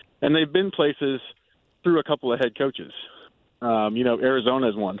 and they've been places through a couple of head coaches.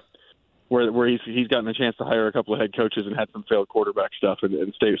 Arizona's one where he's gotten a chance to hire a couple of head coaches and had some failed quarterback stuff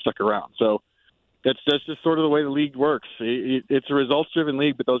and stuck around. So that's just sort of the way the league works. It's a results-driven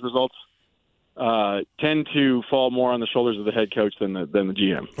league, but those results tend to fall more on the shoulders of the head coach than the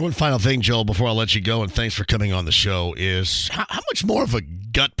GM. One final thing, Joel, before I let you go, and thanks for coming on the show, is how much more of a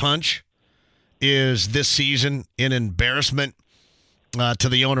gut punch is this season in embarrassment to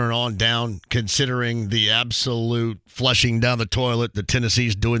the owner and on down, considering the absolute flushing down the toilet that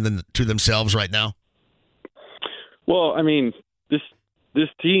Tennessee's doing to themselves right now? Well, I mean, this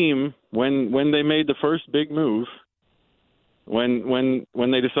team, when they made the first big move, when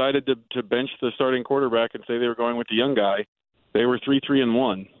they decided to bench the starting quarterback and say they were going with the young guy, they were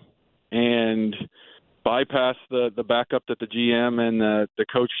 3-3-1 and bypassed the backup that the GM and the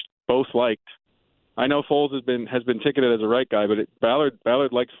coach both liked. I know Foles has been ticketed as a right guy, but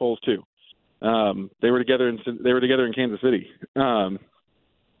Ballard likes Foles too. They were together in Kansas City. And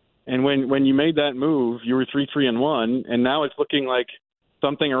when you made that move, you were 3-3-1, and now it's looking like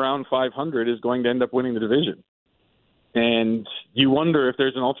something around 500 is going to end up winning the division. And you wonder if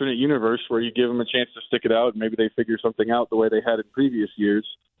there's an alternate universe where you give them a chance to stick it out and maybe they figure something out the way they had in previous years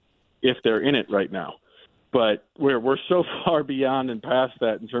if they're in it right now. But we're so far beyond and past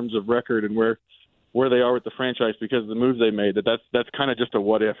that in terms of record and where they are with the franchise because of the moves they made that's kind of just a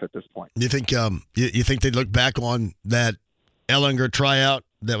what if at this point. You think you think they look back on that Ellinger tryout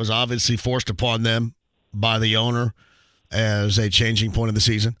that was obviously forced upon them by the owner as a changing point of the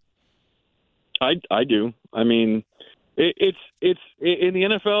season? I do. I mean, it's in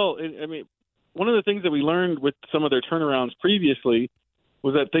the NFL. I mean, one of the things that we learned with some of their turnarounds previously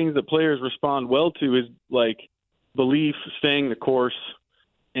was that things that players respond well to is like belief, staying the course,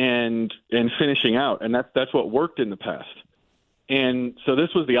 and finishing out, and that's what worked in the past. And so this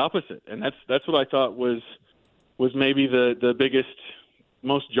was the opposite, and that's what I thought was maybe the biggest,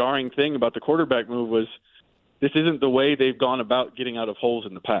 most jarring thing about the quarterback move was this isn't the way they've gone about getting out of holes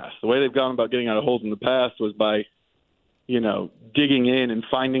in the past. The way they've gone about getting out of holes in the past was by, digging in and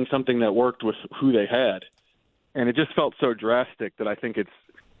finding something that worked with who they had. And it just felt so drastic that I think it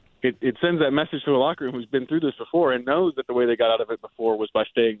sends that message to a locker room who's been through this before and knows that the way they got out of it before was by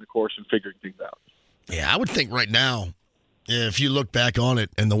staying the course and figuring things out. Yeah, I would think right now, if you look back on it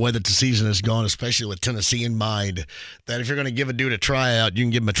and the way that the season has gone, especially with Tennessee in mind, that if you're going to give a dude a tryout, you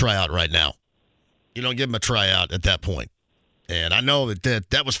can give him a tryout right now. You don't give him a tryout at that point. And I know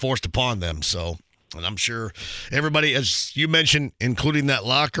that was forced upon them. So, and I'm sure everybody, as you mentioned, including that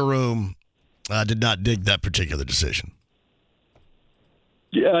locker room, did not dig that particular decision.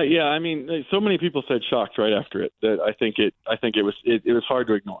 Yeah. I mean, so many people said shocked right after it that I think it was hard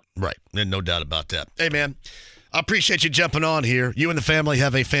to ignore. Right, and no doubt about that. Hey, man, I appreciate you jumping on here. You and the family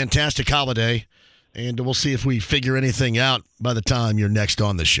have a fantastic holiday, and we'll see if we figure anything out by the time you're next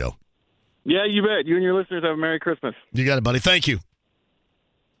on the show. Yeah, you bet. You and your listeners have a Merry Christmas. You got it, buddy. Thank you.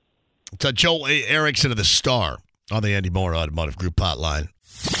 It's Joel Erickson of the Star on the Andy Moore Automotive Group hotline.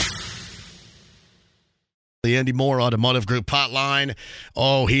 The Andy Moore Automotive Group hotline.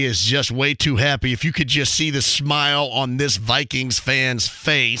 Oh, he is just way too happy. If you could just see the smile on this Vikings fan's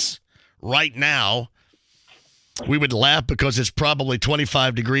face right now, we would laugh because it's probably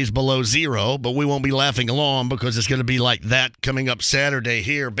 25 degrees below zero, but we won't be laughing along because it's going to be like that coming up Saturday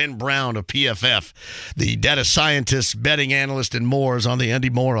here. Ben Brown of PFF, the data scientist, betting analyst, and more is on the Andy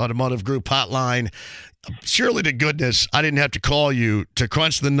Moore Automotive Group hotline. Surely to goodness, I didn't have to call you to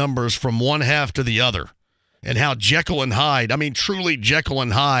crunch the numbers from one half to the other. And how Jekyll and Hyde, I mean, truly Jekyll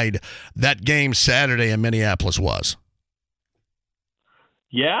and Hyde, that game Saturday in Minneapolis was.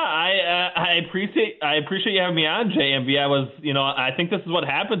 Yeah, I appreciate you having me on, JMV. I think this is what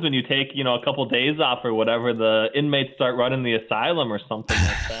happens when you take, a couple days off or whatever. The inmates start running the asylum or something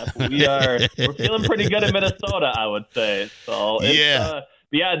like that. We're feeling pretty good in Minnesota, I would say. So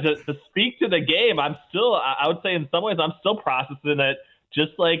it's, to speak to the game, I would say in some ways I'm still processing it.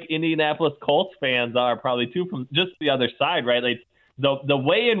 Just like Indianapolis Colts fans are probably too, from just the other side, right? Like the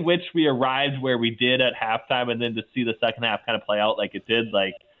way in which we arrived where we did at halftime, and then to see the second half kind of play out like it did,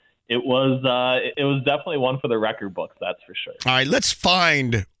 like it was definitely one for the record books, that's for sure. All right, let's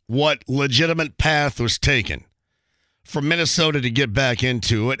find what legitimate path was taken for Minnesota to get back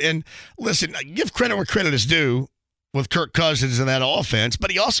into it. And listen, give credit where credit is due with Kirk Cousins in that offense,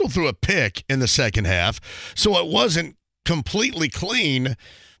 but he also threw a pick in the second half, so it wasn't completely clean.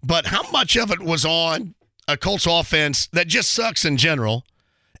 But how much of it was on a Colts offense that just sucks in general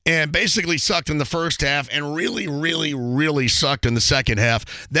and basically sucked in the first half and really, really, really sucked in the second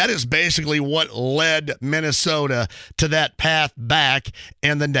half? That is basically what led Minnesota to that path back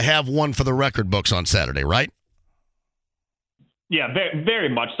and then to have one for the record books on Saturday, right? Yeah, very, very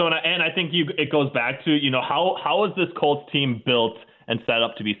much so. And I think it goes back to, how is this Colts team built and set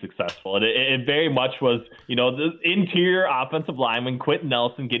up to be successful? It very much was, the interior offensive lineman, Quentin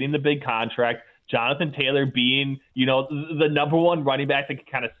Nelson, getting the big contract, Jonathan Taylor being, the number one running back that could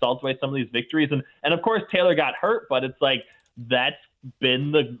kind of salt away some of these victories. And of course, Taylor got hurt, but it's like that's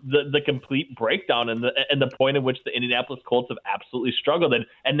been the complete breakdown and the point at which the Indianapolis Colts have absolutely struggled,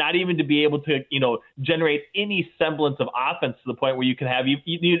 and not even to be able to generate any semblance of offense to the point where you can have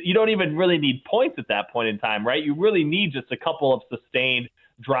you don't even really need points at that point in time, right? You really need just a couple of sustained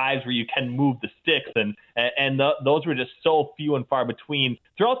drives where you can move the sticks, and those were just so few and far between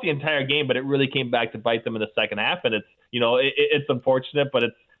throughout the entire game. But it really came back to bite them in the second half, and it's it's unfortunate, but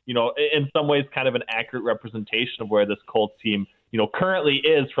it's in some ways kind of an accurate representation of where this Colts team currently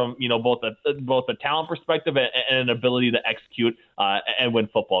is from both a talent perspective and an ability to execute and win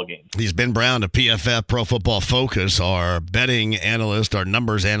football games. He's Ben Brown of PFF Pro Football Focus, our betting analyst, our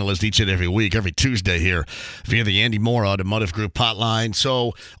numbers analyst each and every week, every Tuesday here via the Andy Moore Automotive Group hotline.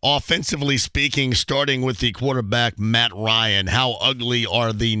 So offensively speaking, starting with the quarterback, Matt Ryan, how ugly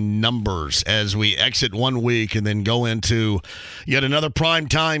are the numbers as we exit 1 week and then go into yet another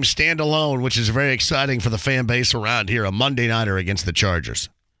primetime standalone, which is very exciting for the fan base around here, a Monday nighter against the Chargers?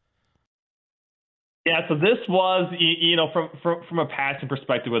 Yeah, so this was, from a passing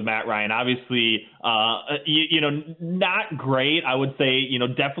perspective with Matt Ryan, obviously, not great. I would say,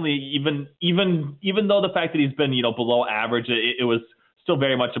 definitely even though the fact that he's been, below average, it was still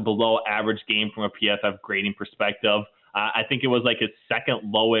very much a below average game from a PFF grading perspective. I think it was like his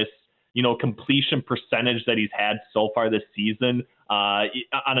second lowest, completion percentage that he's had so far this season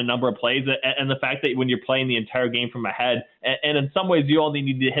on a number of plays. And the fact that when you're playing the entire game from ahead, and in some ways you only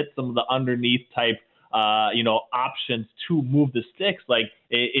need to hit some of the underneath type options to move the sticks, like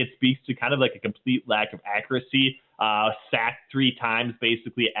it speaks to kind of like a complete lack of accuracy, sacked 3 times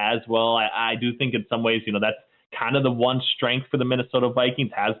basically as well. I do think in some ways, that's kind of the one strength for the Minnesota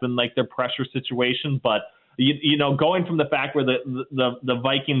Vikings has been like their pressure situation. But, going from the fact where the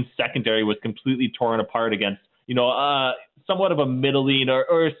Vikings secondary was completely torn apart against, somewhat of a middling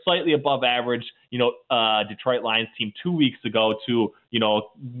or slightly above average, Detroit Lions team 2 weeks ago to,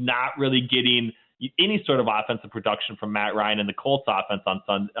 not really getting any sort of offensive production from Matt Ryan and the Colts offense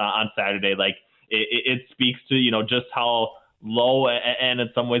on Saturday. Like it speaks to, just how low and in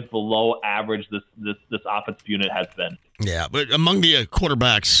some ways below average this offensive unit has been. Yeah, but among the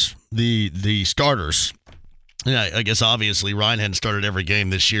quarterbacks, the starters, yeah, I guess obviously Ryan hadn't started every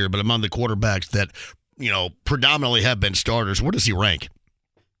game this year, but among the quarterbacks that, predominantly have been starters, where does he rank?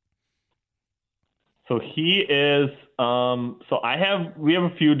 So he is, we have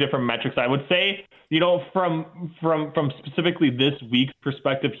a few different metrics. I would say, from specifically this week's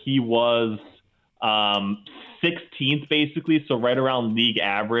perspective, he was 16th basically. So right around league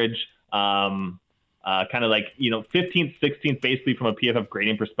average, kind of like, 15th, 16th basically from a PFF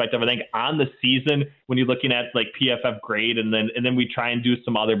grading perspective. I think on the season, when you're looking at like PFF grade and then we try and do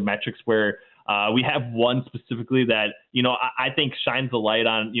some other metrics where we have one specifically that, I think shines the light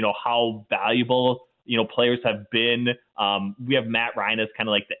on, how valuable, players have been. We have Matt Ryan as kind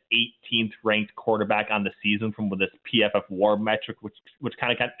of like the 18th ranked quarterback on the season from this PFF WAR metric, which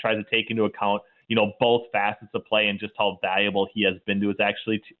kind of tries to take into account, both facets of play and just how valuable he has been to his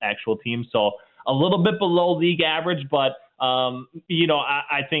actual team. So a little bit below league average, but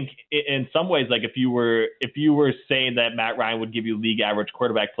I think in some ways, like if you were saying that Matt Ryan would give you league average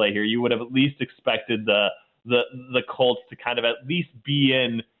quarterback play here, you would have at least expected the Colts to kind of at least be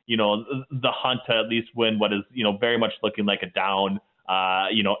in, the hunt to at least win what is, very much looking like a down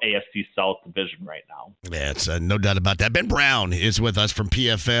AFC South division right now. Yeah, it's no doubt about that. Ben Brown is with us from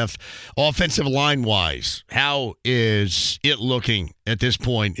PFF. Offensive line-wise, how is it looking at this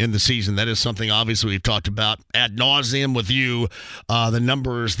point in the season? That is something, obviously, we've talked about ad nauseum with you. The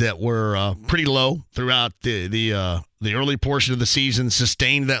numbers that were pretty low throughout the early portion of the season,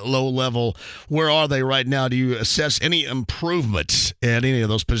 sustained that low level. Where are they right now? Do you assess any improvements at any of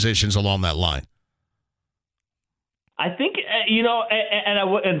those positions along that line? I think,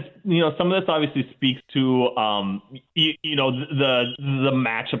 some of this obviously speaks to, the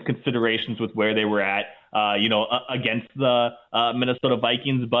matchup considerations with where they were at, against the Minnesota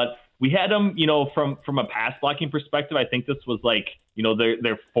Vikings. But we had them, from a pass blocking perspective. I think this was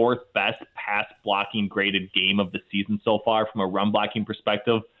their fourth best pass blocking graded game of the season so far from a run blocking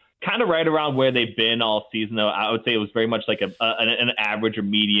perspective. Kind of right around where they've been all season. I would say it was very much like an average or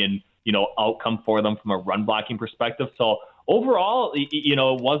median outcome for them from a run blocking perspective. So overall,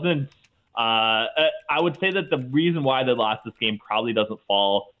 it wasn't, I would say that the reason why they lost this game probably doesn't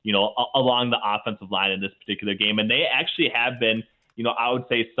fall, along the offensive line in this particular game. And they actually have been, I would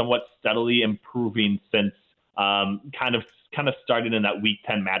say somewhat steadily improving since, kind of started in that Week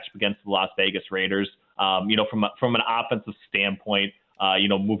 10 matchup against the Las Vegas Raiders, from an offensive standpoint,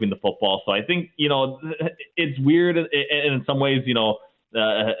 moving the football. So I think, it's weird. And in some ways,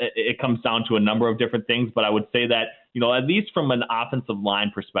 it comes down to a number of different things, but I would say that, at least from an offensive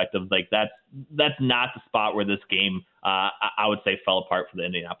line perspective, that's not the spot where this game, I would say, fell apart for the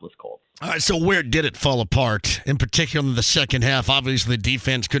Indianapolis Colts. All right, so where did it fall apart? In particular, in the second half, obviously the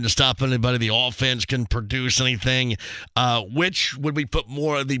defense couldn't stop anybody. The offense couldn't produce anything. Which would we put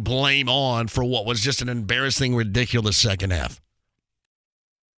more of the blame on for what was just an embarrassing, ridiculous second half?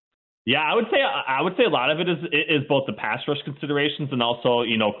 Yeah, I would say a lot of it is both the pass rush considerations and also,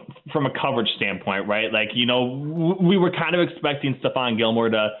 from a coverage standpoint, right? We were kind of expecting Stephon Gilmore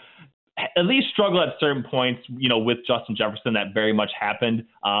to at least struggle at certain points, with Justin Jefferson. That very much happened.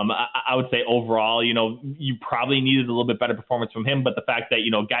 I would say overall, you probably needed a little bit better performance from him, but the fact that,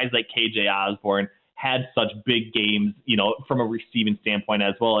 guys like KJ Osborne had such big games, from a receiving standpoint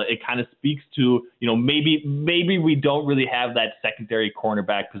as well. It kind of speaks to, maybe we don't really have that secondary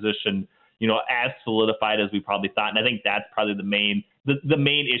cornerback position, as solidified as we probably thought. And I think that's probably the main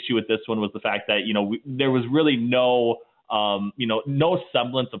issue with this one was the fact that, there was really no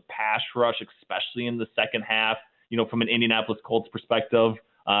semblance of pass rush, especially in the second half, from an Indianapolis Colts perspective.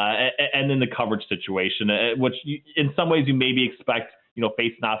 And then the coverage situation, which in some ways you maybe expect,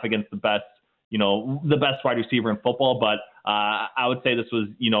 facing off against the best wide receiver in football. But I would say this was,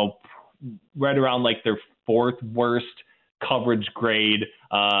 right around their fourth worst coverage grade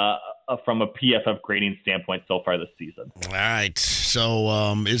from a PFF grading standpoint so far this season. All right.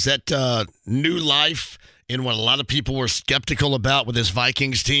 So is that new life in what a lot of people were skeptical about with this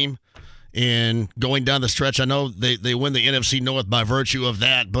Vikings team? In going down the stretch, I know they win the NFC North by virtue of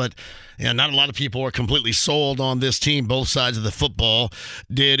that, but not a lot of people are completely sold on this team, both sides of the football.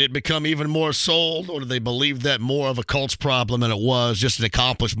 Did it become even more sold, or do they believe that more of a Colts problem than it was just an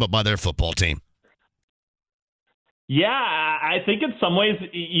accomplishment by their football team? Yeah, I think in some ways,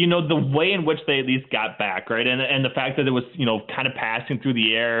 the way in which they at least got back, right? And the fact that it was, kind of passing through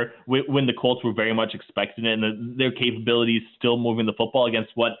the air when the Colts were very much expecting it, and their capabilities still moving the football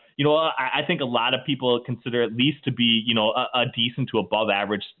against what, I think a lot of people consider at least to be, a decent to above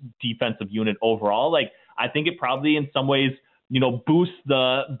average defensive unit overall. I think it probably in some ways, boosts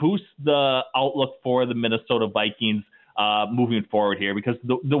the outlook for the Minnesota Vikings moving forward here, because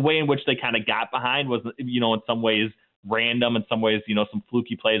the way in which they kind of got behind was, in some ways random, in some ways, some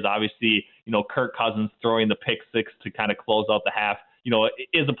fluky plays. Obviously, Kirk Cousins throwing the pick six to kind of close out the half,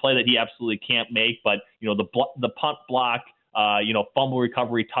 is a play that he absolutely can't make. But, the punt block, fumble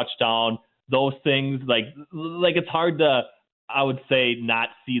recovery, touchdown, those things, it's hard to, I would say, not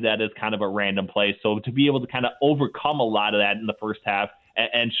see that as kind of a random play. So to be able to kind of overcome a lot of that in the first half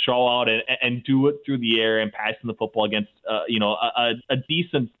and show out and do it through the air and passing the football against, a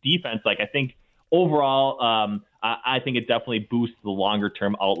decent defense. I think overall, I think it definitely boosts the longer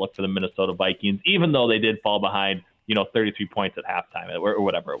term outlook for the Minnesota Vikings, even though they did fall behind, 33 points at halftime or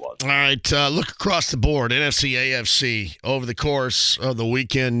whatever it was. All right. Look across the board, NFC, AFC, over the course of the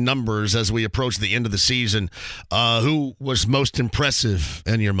weekend numbers as we approach the end of the season. Who was most impressive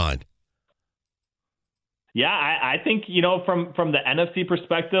in your mind? Yeah, I think, from the NFC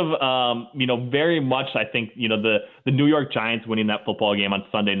perspective, very much, I think, the New York Giants winning that football game on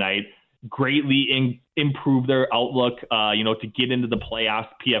Sunday night greatly improve their outlook, to get into the playoffs.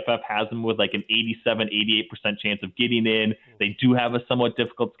 PFF has them with an 87-88% chance of getting in. They do have a somewhat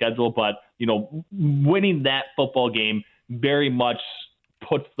difficult schedule, but, winning that football game very much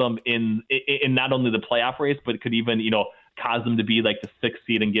puts them in not only the playoff race, but it could even, cause them to be like the 6th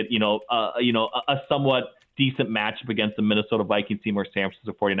seed and get, a somewhat decent matchup against the Minnesota Vikings team or San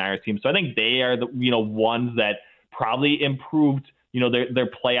Francisco 49ers team. So I think they are the, ones that probably improved, their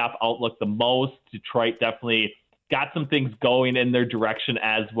playoff outlook the most. Detroit definitely got some things going in their direction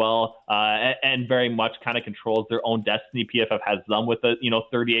as well, and very much kind of controls their own destiny. PFF has them with a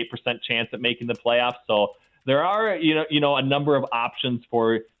 38% chance at making the playoffs. So there are a number of options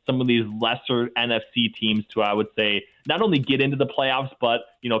for some of these lesser NFC teams to, I would say, not only get into the playoffs, but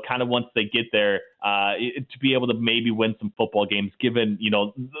kind of once they get there, to be able to maybe win some football games, given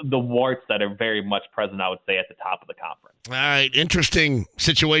the warts that are very much present, I would say, at the top of the conference. All right, interesting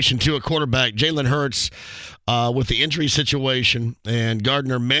situation too at quarterback. Jalen Hurts with the injury situation and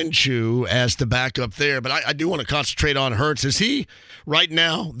Gardner Minshew as the backup there. But I do want to concentrate on Hurts. Is he right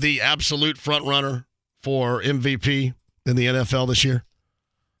now the absolute front runner for MVP in the NFL this year?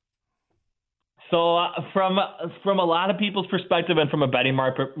 So from a lot of people's perspective and from a betting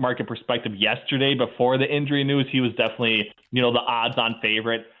market perspective yesterday, before the injury news, he was definitely, the odds-on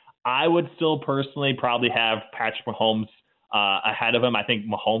favorite. I would still personally probably have Patrick Mahomes ahead of him. I think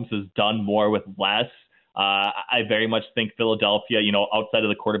Mahomes has done more with less. I very much think Philadelphia, outside of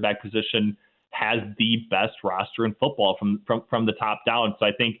the quarterback position, has the best roster in football from the top down. So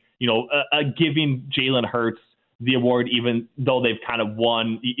I think, giving Jalen Hurts the award, even though they've kind of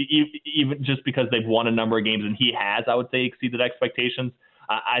won, even just because they've won a number of games and he has, I would say, exceeded expectations.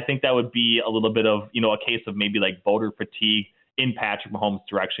 I think that would be a little bit of, a case of maybe like voter fatigue in Patrick Mahomes'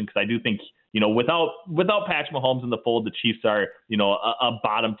 direction. Because I do think, without Patrick Mahomes in the fold, the Chiefs are, a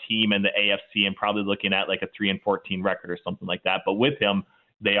bottom team in the AFC and probably looking at like a 3-14 record or something like that. But with him,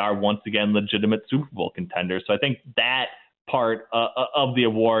 they are once again legitimate Super Bowl contenders. So I think that part of the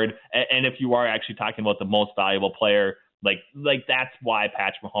award, and if you are actually talking about the most valuable player, like that's why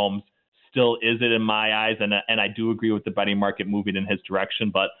Patrick Mahomes still is it in my eyes, and I do agree with the betting market moving in his direction.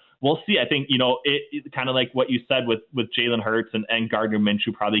 But we'll see. I think it kind of like what you said with Jalen Hurts and Gardner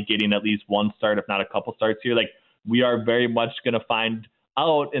Minshew probably getting at least one start, if not a couple starts here. Like, we are very much going to find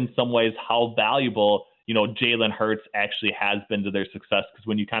out in some ways how valuable Jalen Hurts actually has been to their success, because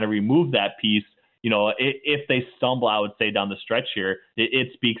when you kind of remove that piece, if they stumble, I would say down the stretch here, it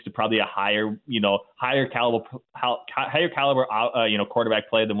speaks to probably a higher caliber, quarterback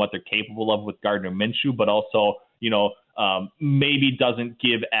play than what they're capable of with Gardner Minshew, but also, maybe doesn't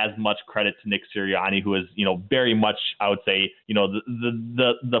give as much credit to Nick Sirianni, who is, very much, I would say,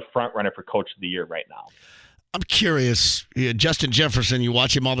 the front runner for Coach of the Year right now. I'm curious, Justin Jefferson, you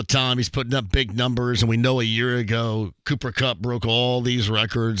watch him all the time. He's putting up big numbers, and we know a year ago Cooper Kupp broke all these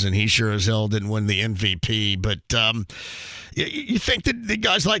records, and he sure as hell didn't win the MVP. But you think that the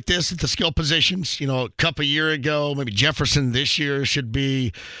guys like this at the skill positions, Kupp a year ago, maybe Jefferson this year, should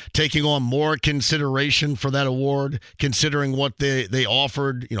be taking on more consideration for that award, considering what they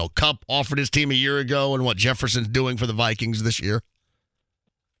offered. Kupp offered his team a year ago and what Jefferson's doing for the Vikings this year.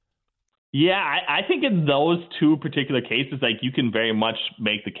 Yeah, I think in those two particular cases, like, you can very much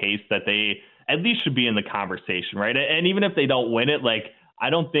make the case that they at least should be in the conversation, right? And even if they don't win it, like, I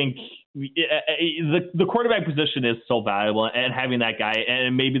don't think the quarterback position is so valuable, and having that guy,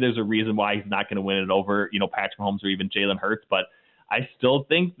 and maybe there's a reason why he's not going to win it over, Patrick Mahomes or even Jalen Hurts, but I still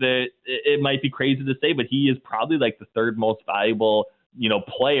think that it might be crazy to say, but he is probably like the third most valuable,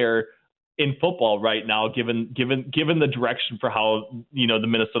 player in football right now, given the direction for how, the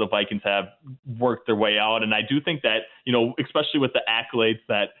Minnesota Vikings have worked their way out. And I do think that, especially with the accolades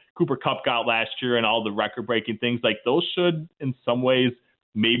that Cooper Kupp got last year and all the record-breaking things, like, those should in some ways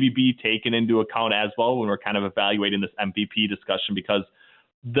maybe be taken into account as well when we're kind of evaluating this MVP discussion, because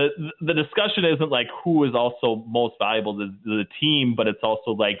the discussion isn't like who is also most valuable to the team, but it's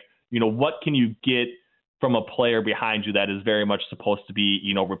also like, what can you get from a player behind you that is very much supposed to be,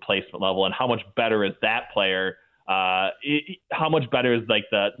 replacement level, and how much better is that player? How much better is like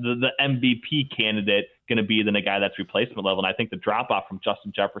the MVP candidate going to be than a guy that's replacement level? And I think the drop off from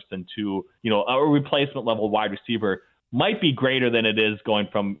Justin Jefferson to, a replacement level wide receiver might be greater than it is going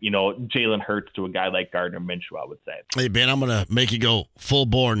from, Jalen Hurts to a guy like Gardner Minshew, I would say. Hey, Ben, I'm going to make you go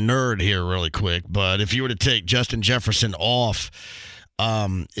full-bore nerd here really quick, but if you were to take Justin Jefferson off,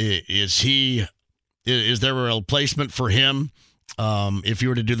 is there a replacement for him? If you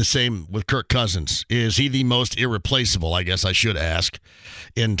were to do the same with Kirk Cousins, is he the most irreplaceable, I guess I should ask,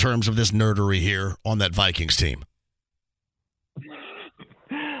 in terms of this nerdery here on that Vikings team?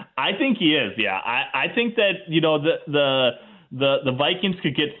 I think he is, yeah. I think that, the Vikings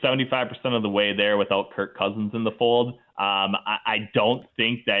could get 75% of the way there without Kirk Cousins in the fold. I don't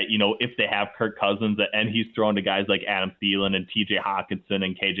think that, if they have Kirk Cousins and he's thrown to guys like Adam Thielen and TJ Hawkinson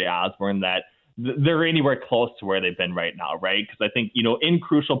and KJ Osborne, that they're anywhere close to where they've been right now, right? Because I think, in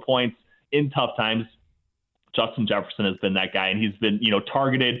crucial points, in tough times, Justin Jefferson has been that guy, and he's been,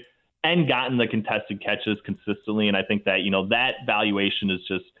 targeted and gotten the contested catches consistently. And I think that, that valuation is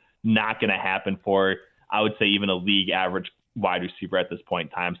just not going to happen for, I would say, even a league average wide receiver at this point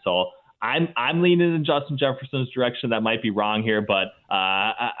in time. So I'm leaning in Justin Jefferson's direction. That might be wrong here, but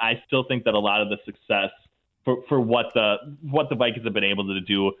I still think that a lot of the success for what the Vikings have been able to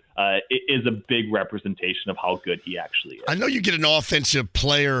do is a big representation of how good he actually is. I know you get an Offensive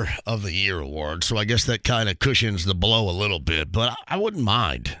Player of the Year award, so I guess that kind of cushions the blow a little bit, but I wouldn't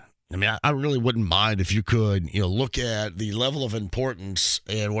mind. I mean, I really wouldn't mind if you could, look at the level of importance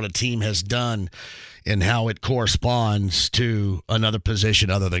and what a team has done and how it corresponds to another position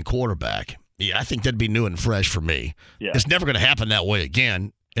other than quarterback. Yeah, I think that'd be new and fresh for me. Yeah. It's never going to happen that way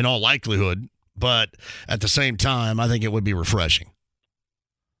again, in all likelihood, but at the same time, I think it would be refreshing.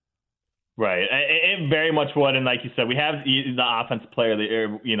 Right. It very much would. And like you said, we have the Offensive Player of the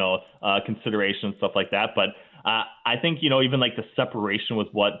Year, consideration and stuff like that, but I think, even like the separation with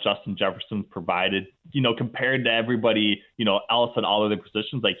what Justin Jefferson provided, compared to everybody, else in all other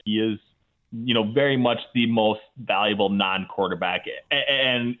positions, like he is, very much the most valuable non-quarterback.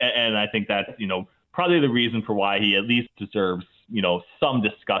 And I think that's, probably the reason for why he at least deserves, some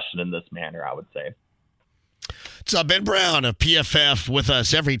discussion in this manner, I would say. It's Ben Brown of PFF with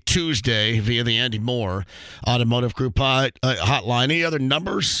us every Tuesday via the Andy Moore Automotive Group hotline. Any other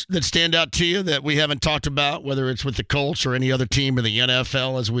numbers that stand out to you that we haven't talked about, whether it's with the Colts or any other team in the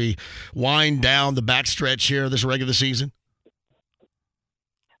NFL as we wind down the backstretch here this regular season?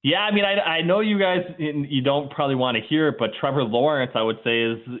 Yeah, I mean, I know you guys, you don't probably want to hear it, but Trevor Lawrence, I would say,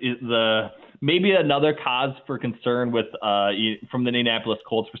 is maybe another cause for concern with from the Indianapolis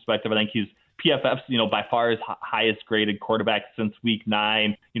Colts perspective. I think he's PFF's, by far his highest graded quarterback since week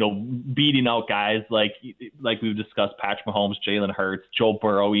 9, beating out guys like we've discussed, Patrick Mahomes, Jalen Hurts, Joe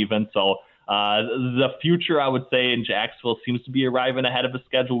Burrow even. So the future, I would say, in Jacksonville seems to be arriving ahead of the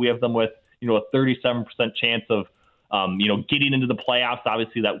schedule. We have them with, a 37% chance of, getting into the playoffs.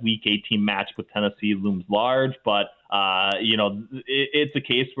 Obviously that week 18 match with Tennessee looms large, but, it's a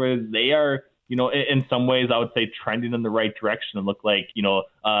case where they are, in some ways, I would say trending in the right direction and look like,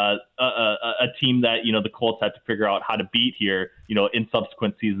 a team that, the Colts have to figure out how to beat here, in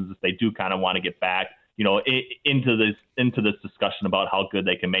subsequent seasons if they do kind of want to get back, into this discussion about how good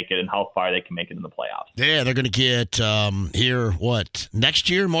they can make it and how far they can make it in the playoffs. Yeah, they're going to get here, next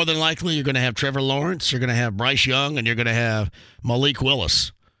year, more than likely, you're going to have Trevor Lawrence, you're going to have Bryce Young, and you're going to have Malik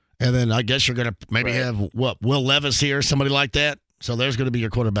Willis. And then I guess you're going to maybe have, Will Levis here, somebody like that. So there's going to be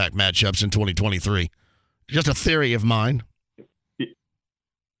your quarterback matchups in 2023. Just a theory of mine.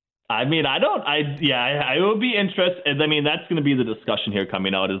 I mean, I will be interested. I mean, that's going to be the discussion here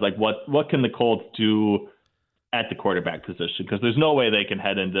coming out is like, what can the Colts do at the quarterback position? Because there's no way they can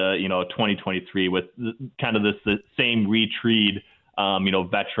head into, 2023 with kind of the same retread,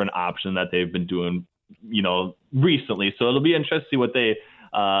 veteran option that they've been doing, recently. So it'll be interesting to see what they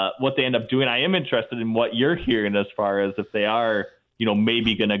end up doing. I am interested in what you're hearing as far as if they are,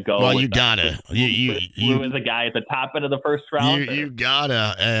 maybe going to go. Well, you gotta. You as a guy at the top end of the first round. You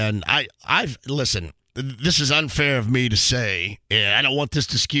gotta. And I've listen. This is unfair of me to say, and I don't want this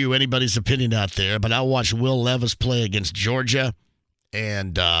to skew anybody's opinion out there, but I watched Will Levis play against Georgia,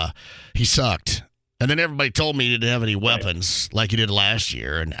 and he sucked. And then everybody told me he didn't have any weapons like he did last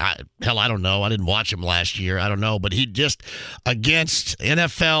year. And I don't know. I didn't watch him last year. I don't know. But he just, against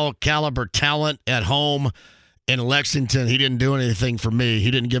NFL caliber talent at home in Lexington, he didn't do anything for me.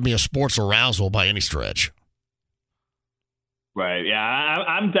 He didn't give me a sports arousal by any stretch. Right. Yeah,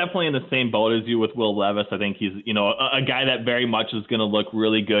 I'm definitely in the same boat as you with Will Levis. I think he's, a guy that very much is going to look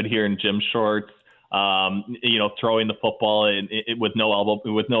really good here in gym shorts. Throwing the football with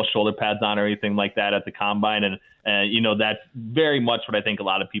no shoulder pads on or anything like that at the combine. And that's very much what I think a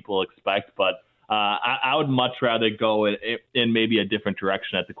lot of people expect. But I would much rather go in maybe a different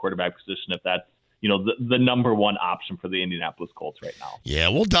direction at the quarterback position if that's, the number one option for the Indianapolis Colts right now. Yeah,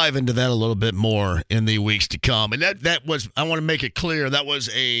 we'll dive into that a little bit more in the weeks to come. And that was, I want to make it clear, that was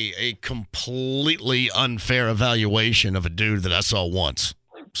a completely unfair evaluation of a dude that I saw once.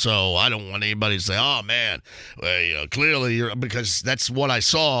 So I don't want anybody to say, oh, man, well, clearly because that's what I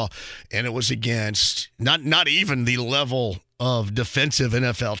saw, and it was against not even the level of defensive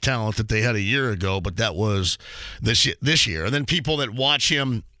NFL talent that they had a year ago, but that was this year. And then people that watch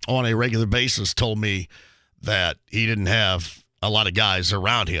him on a regular basis told me that he didn't have a lot of guys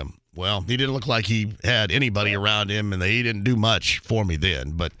around him Well, he didn't look like he had anybody around him, and he didn't do much for me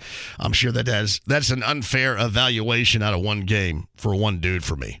then. But I'm sure that's an unfair evaluation out of one game for one dude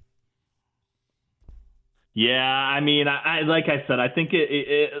for me. Yeah, I mean, I like I said, I think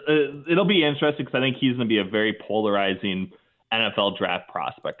it'll be interesting because I think he's going to be a very polarizing NFL draft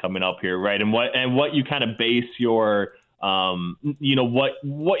prospect coming up here, right? And what you kind of base your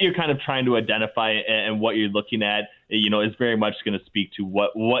what you're kind of trying to identify and what you're looking at, is very much going to speak to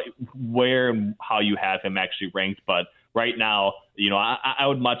where and how you have him actually ranked. But right now, I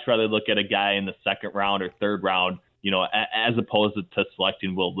would much rather look at a guy in the second round or third round, as opposed to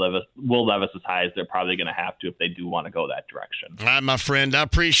selecting Will Levis as high as they're probably going to have to if they do want to go that direction. All right, my friend, I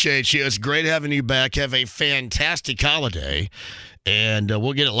appreciate you. It's great having you back. Have a fantastic holiday. And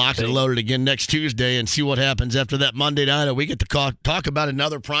we'll get it locked and loaded again next Tuesday and see what happens after that Monday night. We get to talk about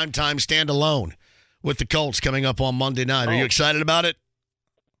another primetime standalone with the Colts coming up on Monday night. Are you excited about it?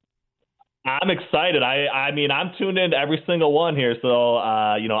 I'm excited. I mean, I'm tuned into every single one here. So,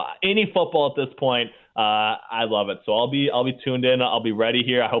 any football at this point, I love it. So I'll be tuned in. I'll be ready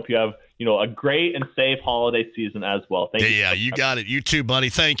here. I hope you have, a great and safe holiday season as well. Thank you. Yeah, you got it. You too, buddy.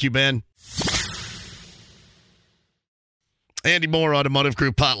 Thank you, Ben. Andy Moore, Automotive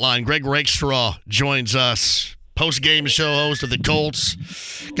Group Hotline. Greg Rakestraw joins us, post-game show host of the Colts.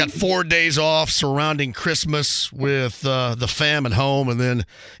 Got 4 days off surrounding Christmas with the fam at home, and then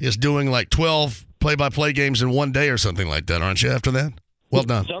is doing like 12 play-by-play games in one day or something like that, aren't you, after that? Well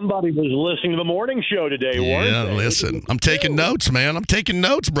done. Somebody was listening to the morning show today, weren't they? Listen. I'm taking notes, man. I'm taking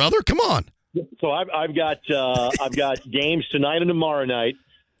notes, brother. Come on. So I've got games tonight and tomorrow night.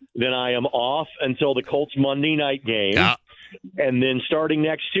 Then I am off until the Colts Monday night game. Yeah. And then starting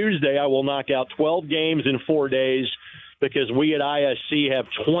next Tuesday, I will knock out 12 games in 4 days because we at ISC have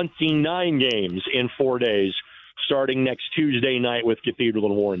 29 games in 4 days starting next Tuesday night with Cathedral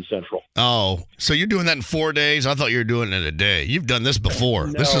and Warren Central. Oh, so you're doing that in 4 days? I thought you were doing it a day. You've done this before.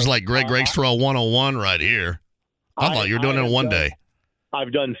 No, this is like Greg Rakestraw 101 right here. I thought you were doing it in one day.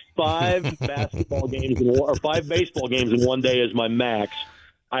 I've done 5 basketball games or 5 baseball games in one day as my max.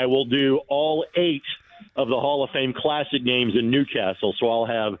 I will do all 8 of the Hall of Fame Classic games in Newcastle, so I'll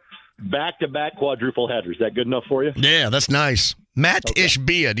have back-to-back quadruple headers. Is that good enough for you? Yeah, that's nice. Matt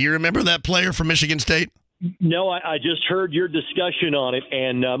Ishbia, do you remember that player from Michigan State? No, I just heard your discussion on it,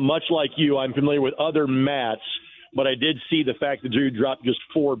 and much like you, I'm familiar with other Matts, but I did see the fact that dude dropped just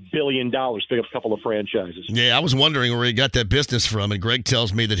 $4 billion to pick up a couple of franchises. Yeah, I was wondering where he got that business from, and Greg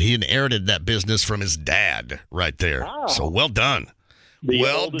tells me that he inherited that business from his dad right there. Wow. So well done.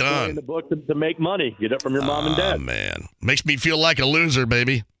 Well done. In the book to make money. Get it from your mom and dad. Oh, man. Makes me feel like a loser,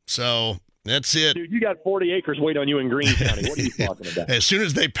 baby. So that's it. Dude, you got 40 acres waiting on you in Greene County. What are you talking about? As soon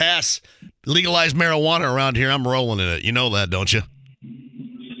as they pass legalized marijuana around here, I'm rolling in it. You know that, don't you?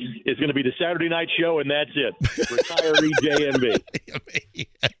 It's going to be the Saturday night show, and that's it. Retiree JMV.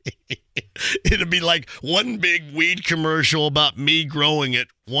 It'll be like one big weed commercial about me growing it,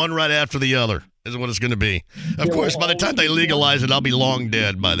 one right after the other. Is what it's going to be. Of course, by the time they legalize it, I'll be long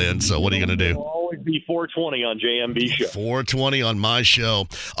dead by then. So what are you going to do? It'll always be 420 on JMV show. 420 on my show.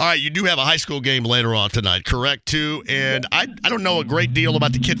 All right, you do have a high school game later on tonight, correct, too? And I don't know a great deal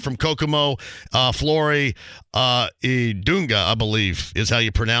about the kid from Kokomo, Flory Idunga, I believe, is how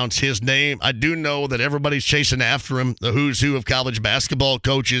you pronounce his name. I do know that everybody's chasing after him, the who's who of college basketball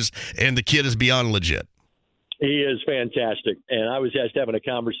coaches, and the kid is beyond legit. He is fantastic. And I was just having a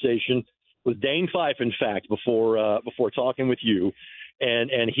conversation with Dane Fife, in fact, before talking with you,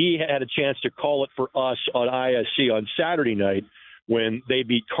 and he had a chance to call it for us on ISC on Saturday night when they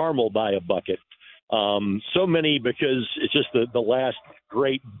beat Carmel by a bucket. So many because it's just the last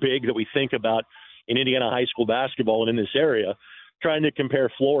great big that we think about in Indiana high school basketball and in this area, trying to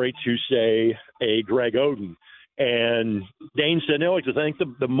compare Flory to, say, a Greg Oden. And Dane said, no, I think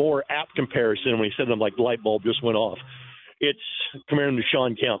the more apt comparison when he said them, like the light bulb just went off, it's comparing to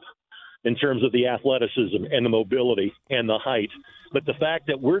Sean Kemp in terms of the athleticism and the mobility and the height. But the fact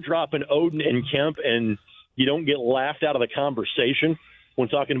that we're dropping Oden and Kemp and you don't get laughed out of the conversation when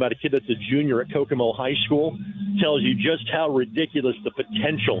talking about a kid that's a junior at Kokomo High School tells you just how ridiculous the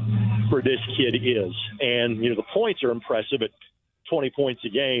potential for this kid is. And, the points are impressive at 20 points a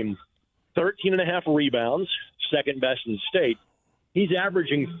game, 13.5 rebounds, second best in state. He's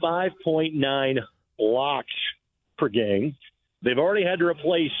averaging 5.9 blocks per game. They've already had to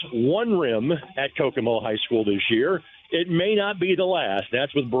replace one rim at Kokomo High School this year. It may not be the last.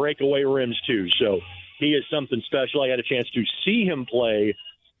 That's with breakaway rims, too. So he is something special. I had a chance to see him play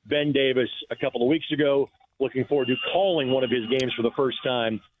Ben Davis a couple of weeks ago. looking forward to calling one of his games for the first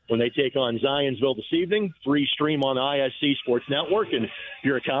time when they take on Zionsville this evening. Free stream on the ISC Sports Network. And if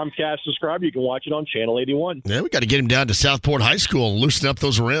you're a Comcast subscriber, you can watch it on Channel 81. Yeah, we got to get him down to Southport High School and loosen up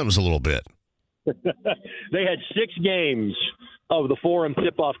those rims a little bit. They had 6 games of the Forum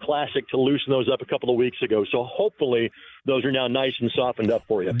Tip-Off Classic to loosen those up a couple of weeks ago. So hopefully those are now nice and softened up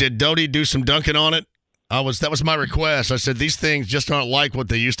for you. Did Doty do some dunking on it? That was my request. I said, these things just aren't like what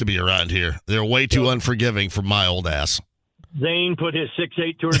they used to be around here. They're way too unforgiving for my old ass. Zane put his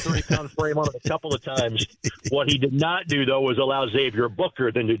 6'8", 230-pound frame on it a couple of times. What he did not do, though, was allow Xavier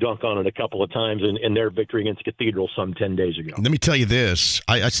Booker then to dunk on it a couple of times in their victory against Cathedral some 10 days ago. Let me tell you this.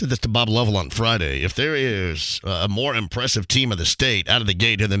 I said this to Bob Lovell on Friday. If there is a more impressive team of the state out of the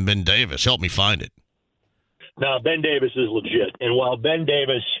gate than Ben Davis, help me find it. Now, Ben Davis is legit. And while Ben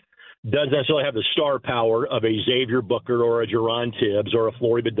Davis doesn't necessarily have the star power of a Xavier Booker or a Jerron Tibbs or a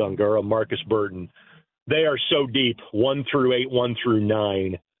Flory Badunga or a Marcus Burton, they are so deep, 1 through 8, 1 through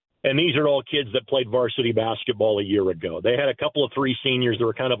 9. And these are all kids that played varsity basketball a year ago. They had a couple of 3 seniors that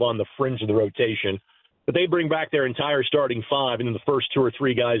were kind of on the fringe of the rotation, but they bring back their entire starting 5, and then the first 2 or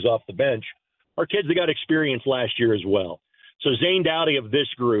 3 guys off the bench are kids that got experience last year as well. So Zane Dowdy of this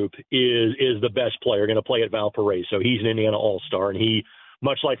group is the best player, going to play at Valparaiso. He's an Indiana All-Star, and he,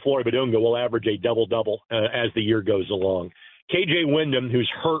 much like Flory Badunga, will average a double-double as the year goes along. KJ Wyndham, who's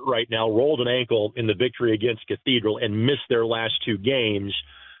hurt right now, rolled an ankle in the victory against Cathedral and missed their last 2 games.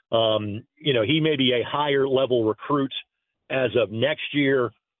 He may be a higher-level recruit as of next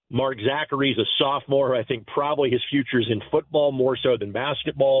year. Mark Zachary's a sophomore. I think probably his future's in football more so than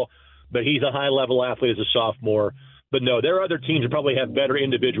basketball, but he's a high-level athlete as a sophomore. But no, there are other teams that probably have better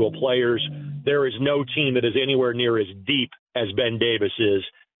individual players. There is no team that is anywhere near as deep as Ben Davis is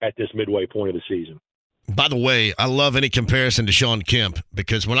at this midway point of the season. By the way, I love any comparison to Sean Kemp,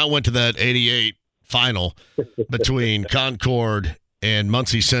 because when I went to that 88 final between Concord and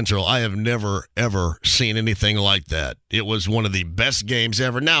Muncie Central, I have never, ever seen anything like that. It was one of the best games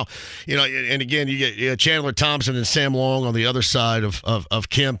ever. Now, and again, you get Chandler Thompson and Sam Long on the other side of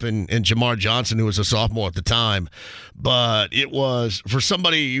Kemp and Jamar Johnson, who was a sophomore at the time. But it was, for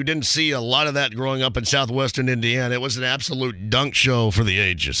somebody you didn't see a lot of that growing up in southwestern Indiana, it was an absolute dunk show for the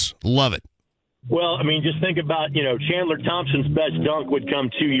ages. Love it. Well, I mean, just think about, Chandler Thompson's best dunk would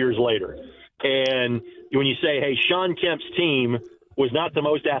come 2 years later. And when you say, hey, Sean Kemp's team was not the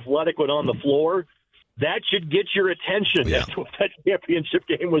most athletic when on the floor, that should get your attention. Yeah. That's what that championship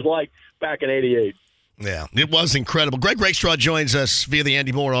game was like back in '88. Yeah, it was incredible. Greg Rakestraw joins us via the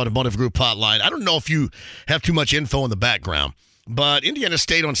Andy Moore Automotive Group hotline. I don't know if you have too much info in the background, but Indiana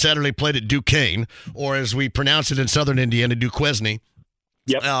State on Saturday played at Duquesne, or as we pronounce it in southern Indiana, Duquesne.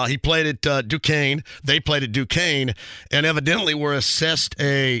 Yep. He played at Duquesne. They played at Duquesne, and evidently were assessed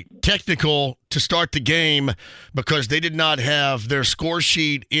a technical to start the game because they did not have their score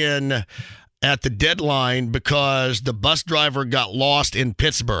sheet in at the deadline because the bus driver got lost in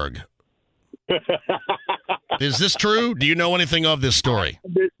Pittsburgh. Is this true? Do you know anything of this story?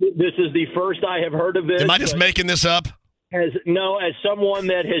 This is the first I have heard of this. Am I just making this up? As someone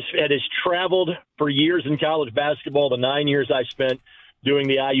that has traveled for years in college basketball, the 9 years I spent doing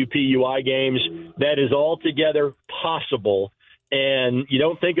the IUP-UI games, that is altogether possible. And you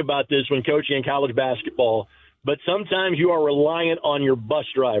don't think about this when coaching in college basketball, but sometimes you are reliant on your bus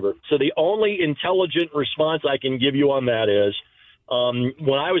driver. So the only intelligent response I can give you on that is,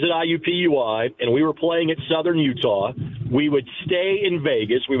 when I was at IUP-UI and we were playing at Southern Utah, we would stay in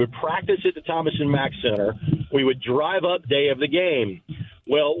Vegas. We would practice at the Thomas and Mack Center. We would drive up day of the game.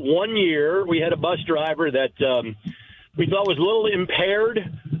 Well, one year we had a bus driver that we thought was a little impaired.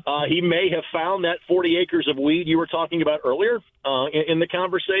 He may have found that 40 acres of weed you were talking about earlier in the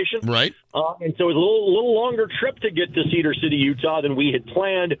conversation. Right. And so it was a little longer trip to get to Cedar City, Utah than we had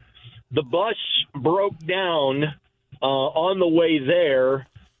planned. The bus broke down on the way there.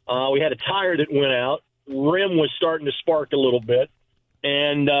 We had a tire that went out. Rim was starting to spark a little bit.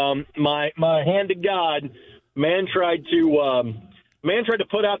 And my hand to God, man tried to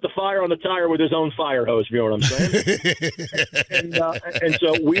put out the fire on the tire with his own fire hose, you know what I'm saying? and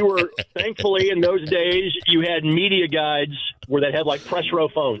so we were, thankfully, in those days, you had media guides that had like press row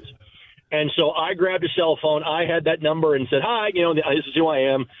phones. And so I grabbed a cell phone. I had that number and said, hi, this is who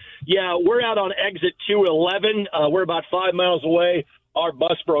I am. Yeah, we're out on exit 211. We're about 5 miles away. Our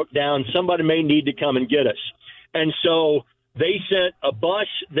bus broke down. Somebody may need to come and get us. And so they sent a bus.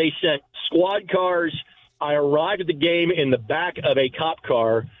 They sent squad cars. I arrived at the game in the back of a cop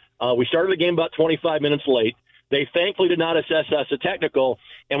car. We started the game about 25 minutes late. They thankfully did not assess us a technical,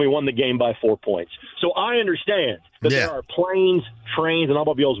 and we won the game by 4 points. So I understand that there are planes, trains, and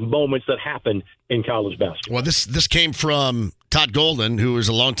automobiles moments that happen in college basketball. Well, this came from Todd Golden, who is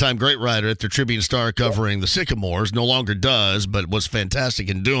a longtime great writer at the Tribune Star covering the Sycamores. No longer does, but was fantastic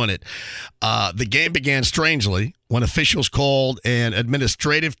in doing it. The game began strangely when officials called an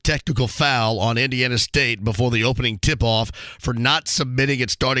administrative technical foul on Indiana State before the opening tip-off for not submitting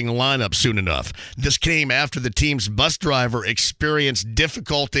its starting lineup soon enough. This came after the team's bus driver experienced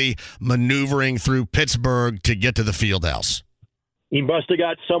difficulty maneuvering through Pittsburgh to get to the field house. He must have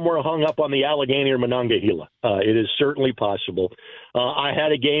got somewhere hung up on the Allegheny or Monongahela. It is certainly possible. I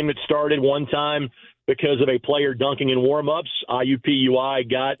had a game that started one time because of a player dunking in warm-ups. IUPUI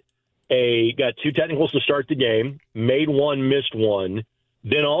got two technicals to start the game, made one, missed one.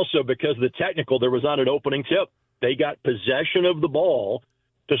 Then also because of the technical, there was not an opening tip. They got possession of the ball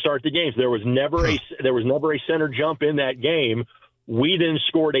to start the game. So there was never a center jump in that game. We then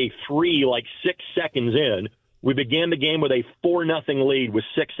scored a 3 6 seconds in. We began the game with a 4-0 lead with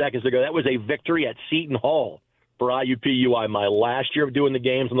 6 seconds to go. That was a victory at Seton Hall for IUPUI, my last year of doing the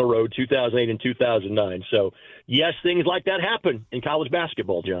games on the road, 2008 and 2009. So, yes, things like that happen in college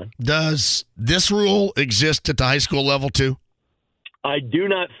basketball, John. Does this rule exist at the high school level too? I do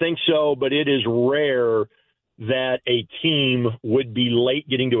not think so, but it is rare that a team would be late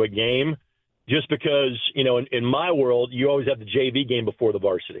getting to a game just because, in my world, you always have the JV game before the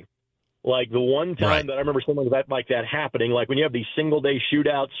varsity. Like the one time that I remember something like that happening, like when you have these single-day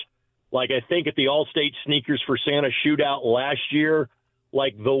shootouts, like I think at the All-State Sneakers for Santa shootout last year,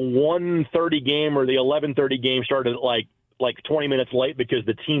 like the 1:30 game or the 11:30 game started like 20 minutes late because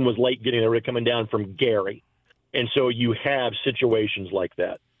the team was late getting there, coming down from Gary. And so you have situations like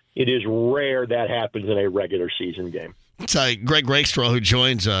that. It is rare that happens in a regular season game. It's Greg Rakestraw who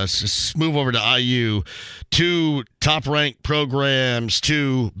joins us. Let's move over to IU. 2 top-ranked programs,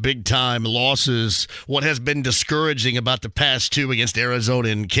 2 big-time losses. What has been discouraging about the past 2 against Arizona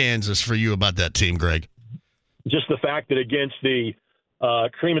and Kansas for you about that team, Greg? Just the fact that against the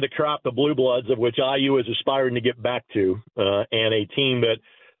cream of the crop, the Blue Bloods, of which IU is aspiring to get back to, and a team that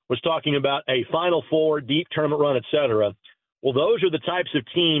was talking about a Final Four, deep tournament run, et cetera. Well, those are the types of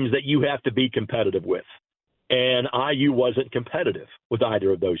teams that you have to be competitive with. And IU wasn't competitive with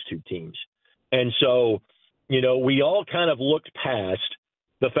either of those 2 teams. And so, we all kind of looked past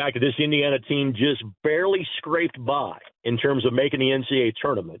the fact that this Indiana team just barely scraped by in terms of making the NCAA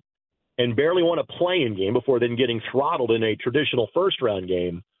tournament and barely won a play-in game before then getting throttled in a traditional first-round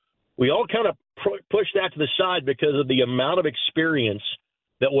game. We all kind of pushed that to the side because of the amount of experience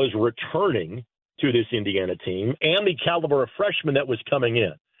that was returning to this Indiana team and the caliber of freshmen that was coming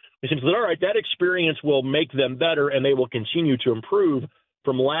in. It seems that, all right, that experience will make them better and they will continue to improve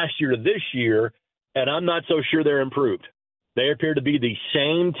from last year to this year, and I'm not so sure they're improved. They appear to be the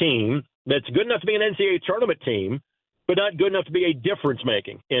same team that's good enough to be an NCAA tournament team, but not good enough to be a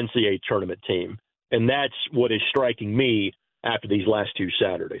difference-making NCAA tournament team. And that's what is striking me after these last 2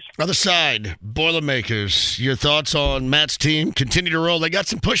 Saturdays. Other side, Boilermakers, your thoughts on Matt's team? Continue to roll. They got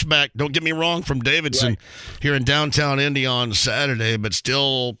some pushback, don't get me wrong, from Davidson here in downtown Indy on Saturday, but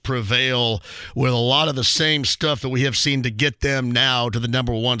still prevail with a lot of the same stuff that we have seen to get them now to the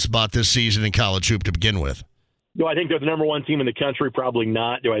number 1 spot this season in college hoop to begin with. Do I think they're the number 1 team in the country? Probably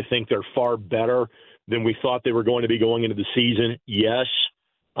not. Do I think they're far better than we thought they were going to be going into the season? Yes.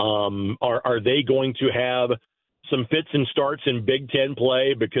 Are they going to have some fits and starts in Big Ten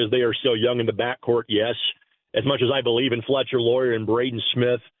play because they are so young in the backcourt? Yes. As much as I believe in Fletcher Lawyer and Braden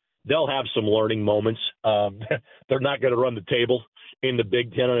Smith, they'll have some learning moments. They're not going to run the table in the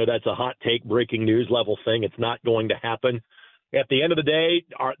Big Ten. I know that's a hot take, breaking news level thing. It's not going to happen. At the end of the day,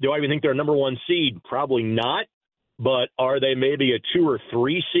 do I even think they're a number 1 seed? Probably not. But are they maybe a 2 or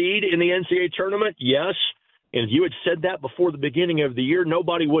 3 seed in the NCAA tournament? Yes. And if you had said that before the beginning of the year,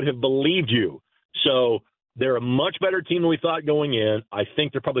 nobody would have believed you. So they're a much better team than we thought going in. I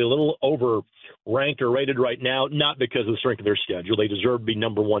think they're probably a little over-ranked or rated right now, not because of the strength of their schedule. They deserve to be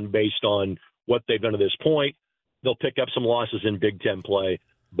number 1 based on what they've done to this point. They'll pick up some losses in Big Ten play,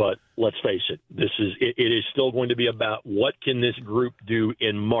 but let's face it, it is still going to be about what can this group do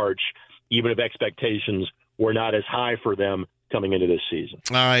in March, even if expectations were not as high for them coming into this season.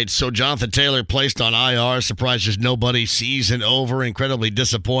 All right, so Jonathan Taylor placed on IR, surprises nobody, season over, incredibly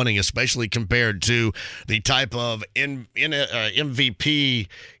disappointing, especially compared to the type of MVP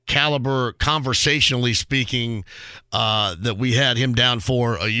caliber, conversationally speaking, that we had him down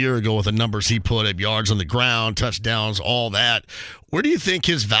for a year ago with the numbers he put up, yards on the ground, touchdowns, all that. Where do you think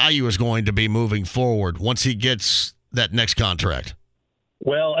his value is going to be moving forward once he gets that next contract?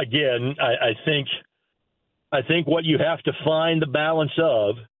 Well, again, I think what you have to find the balance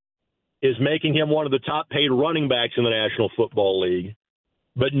of is making him one of the top-paid running backs in the National Football League,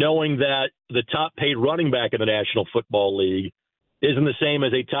 but knowing that the top-paid running back in the National Football League isn't the same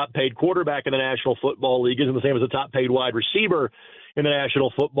as a top-paid quarterback in the National Football League, isn't the same as a top-paid wide receiver in the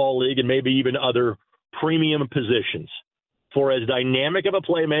National Football League, and maybe even other premium positions. For as dynamic of a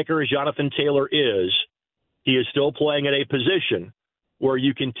playmaker as Jonathan Taylor is, he is still playing at a position where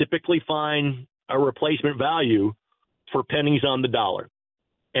you can typically find a replacement value for pennies on the dollar.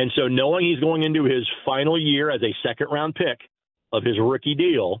 And so knowing he's going into his final year as a second-round pick of his rookie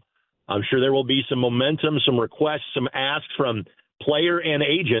deal, I'm sure there will be some momentum, some requests, some asks from player and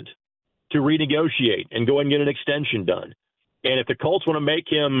agent to renegotiate and go and get an extension done. And if the Colts want to make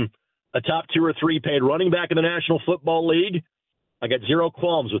him a top 2 or 3 paid running back in the National Football League, I got zero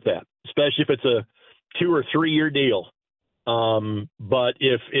qualms with that, especially if it's a 2 or 3 year deal. But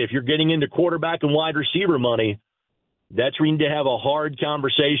if you're getting into quarterback and wide receiver money, that's where you need to have a hard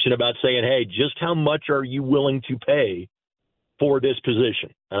conversation about saying, hey, just how much are you willing to pay for this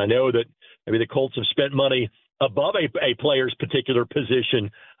position? And I know that maybe the Colts have spent money above a player's particular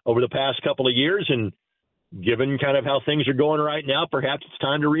position over the past couple of years, and given kind of how things are going right now, perhaps it's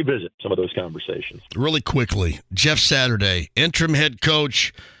time to revisit some of those conversations. Really quickly, Jeff Saturday, interim head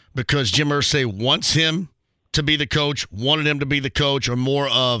coach because Jim Irsay wants him to be the coach, wanted him to be the coach, or more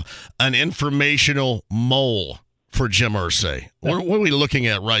of an informational mole for Jim Irsay? What are we looking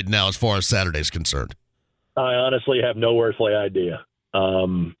at right now as far as Saturday's concerned? I honestly have no earthly idea.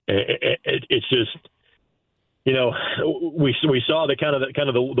 It's just, you know, we saw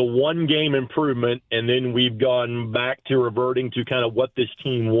the one game improvement, and then we've gone back to reverting to kind of what this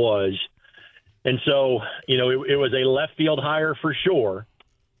team was. And so, you know, it was a left field hire for sure.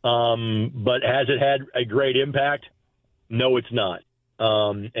 But has it had a great impact? No, it's not.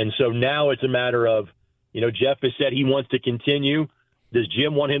 And so now it's a matter of, you know, Jeff has said he wants to continue. Does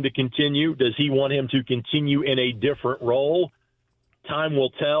Jim want him to continue? Does he want him to continue in a different role? Time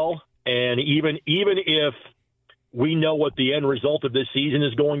will tell. And even if we know what the end result of this season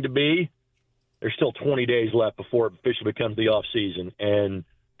is going to be, there's still 20 days left before it officially becomes the off season. And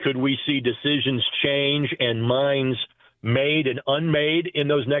could we see decisions change and minds made and unmade in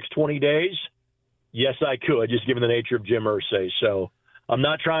those next 20 days? Yes, I could, just given the nature of Jim Irsay. So I'm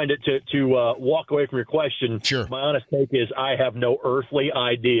not trying to walk away from your question. Sure. My honest take is I have no earthly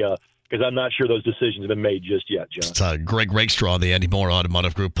idea, because I'm not sure those decisions have been made just yet, John. It's Greg Rakestraw on the Andy Moore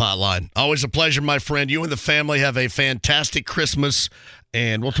Automotive Group hotline. Always a pleasure, my friend. You and the family have a fantastic Christmas,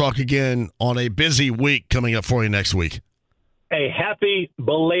 and we'll talk again on a busy week coming up for you next week. A happy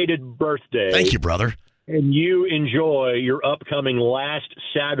belated birthday. Thank you, brother. And you enjoy your upcoming last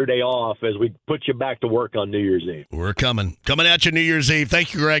Saturday off as we put you back to work on New Year's Eve. We're coming at you New Year's Eve.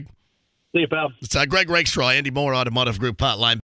 Thank you, Greg. See you, pal. It's Greg Rakestraw, Andy Moore Automotive Group hotline.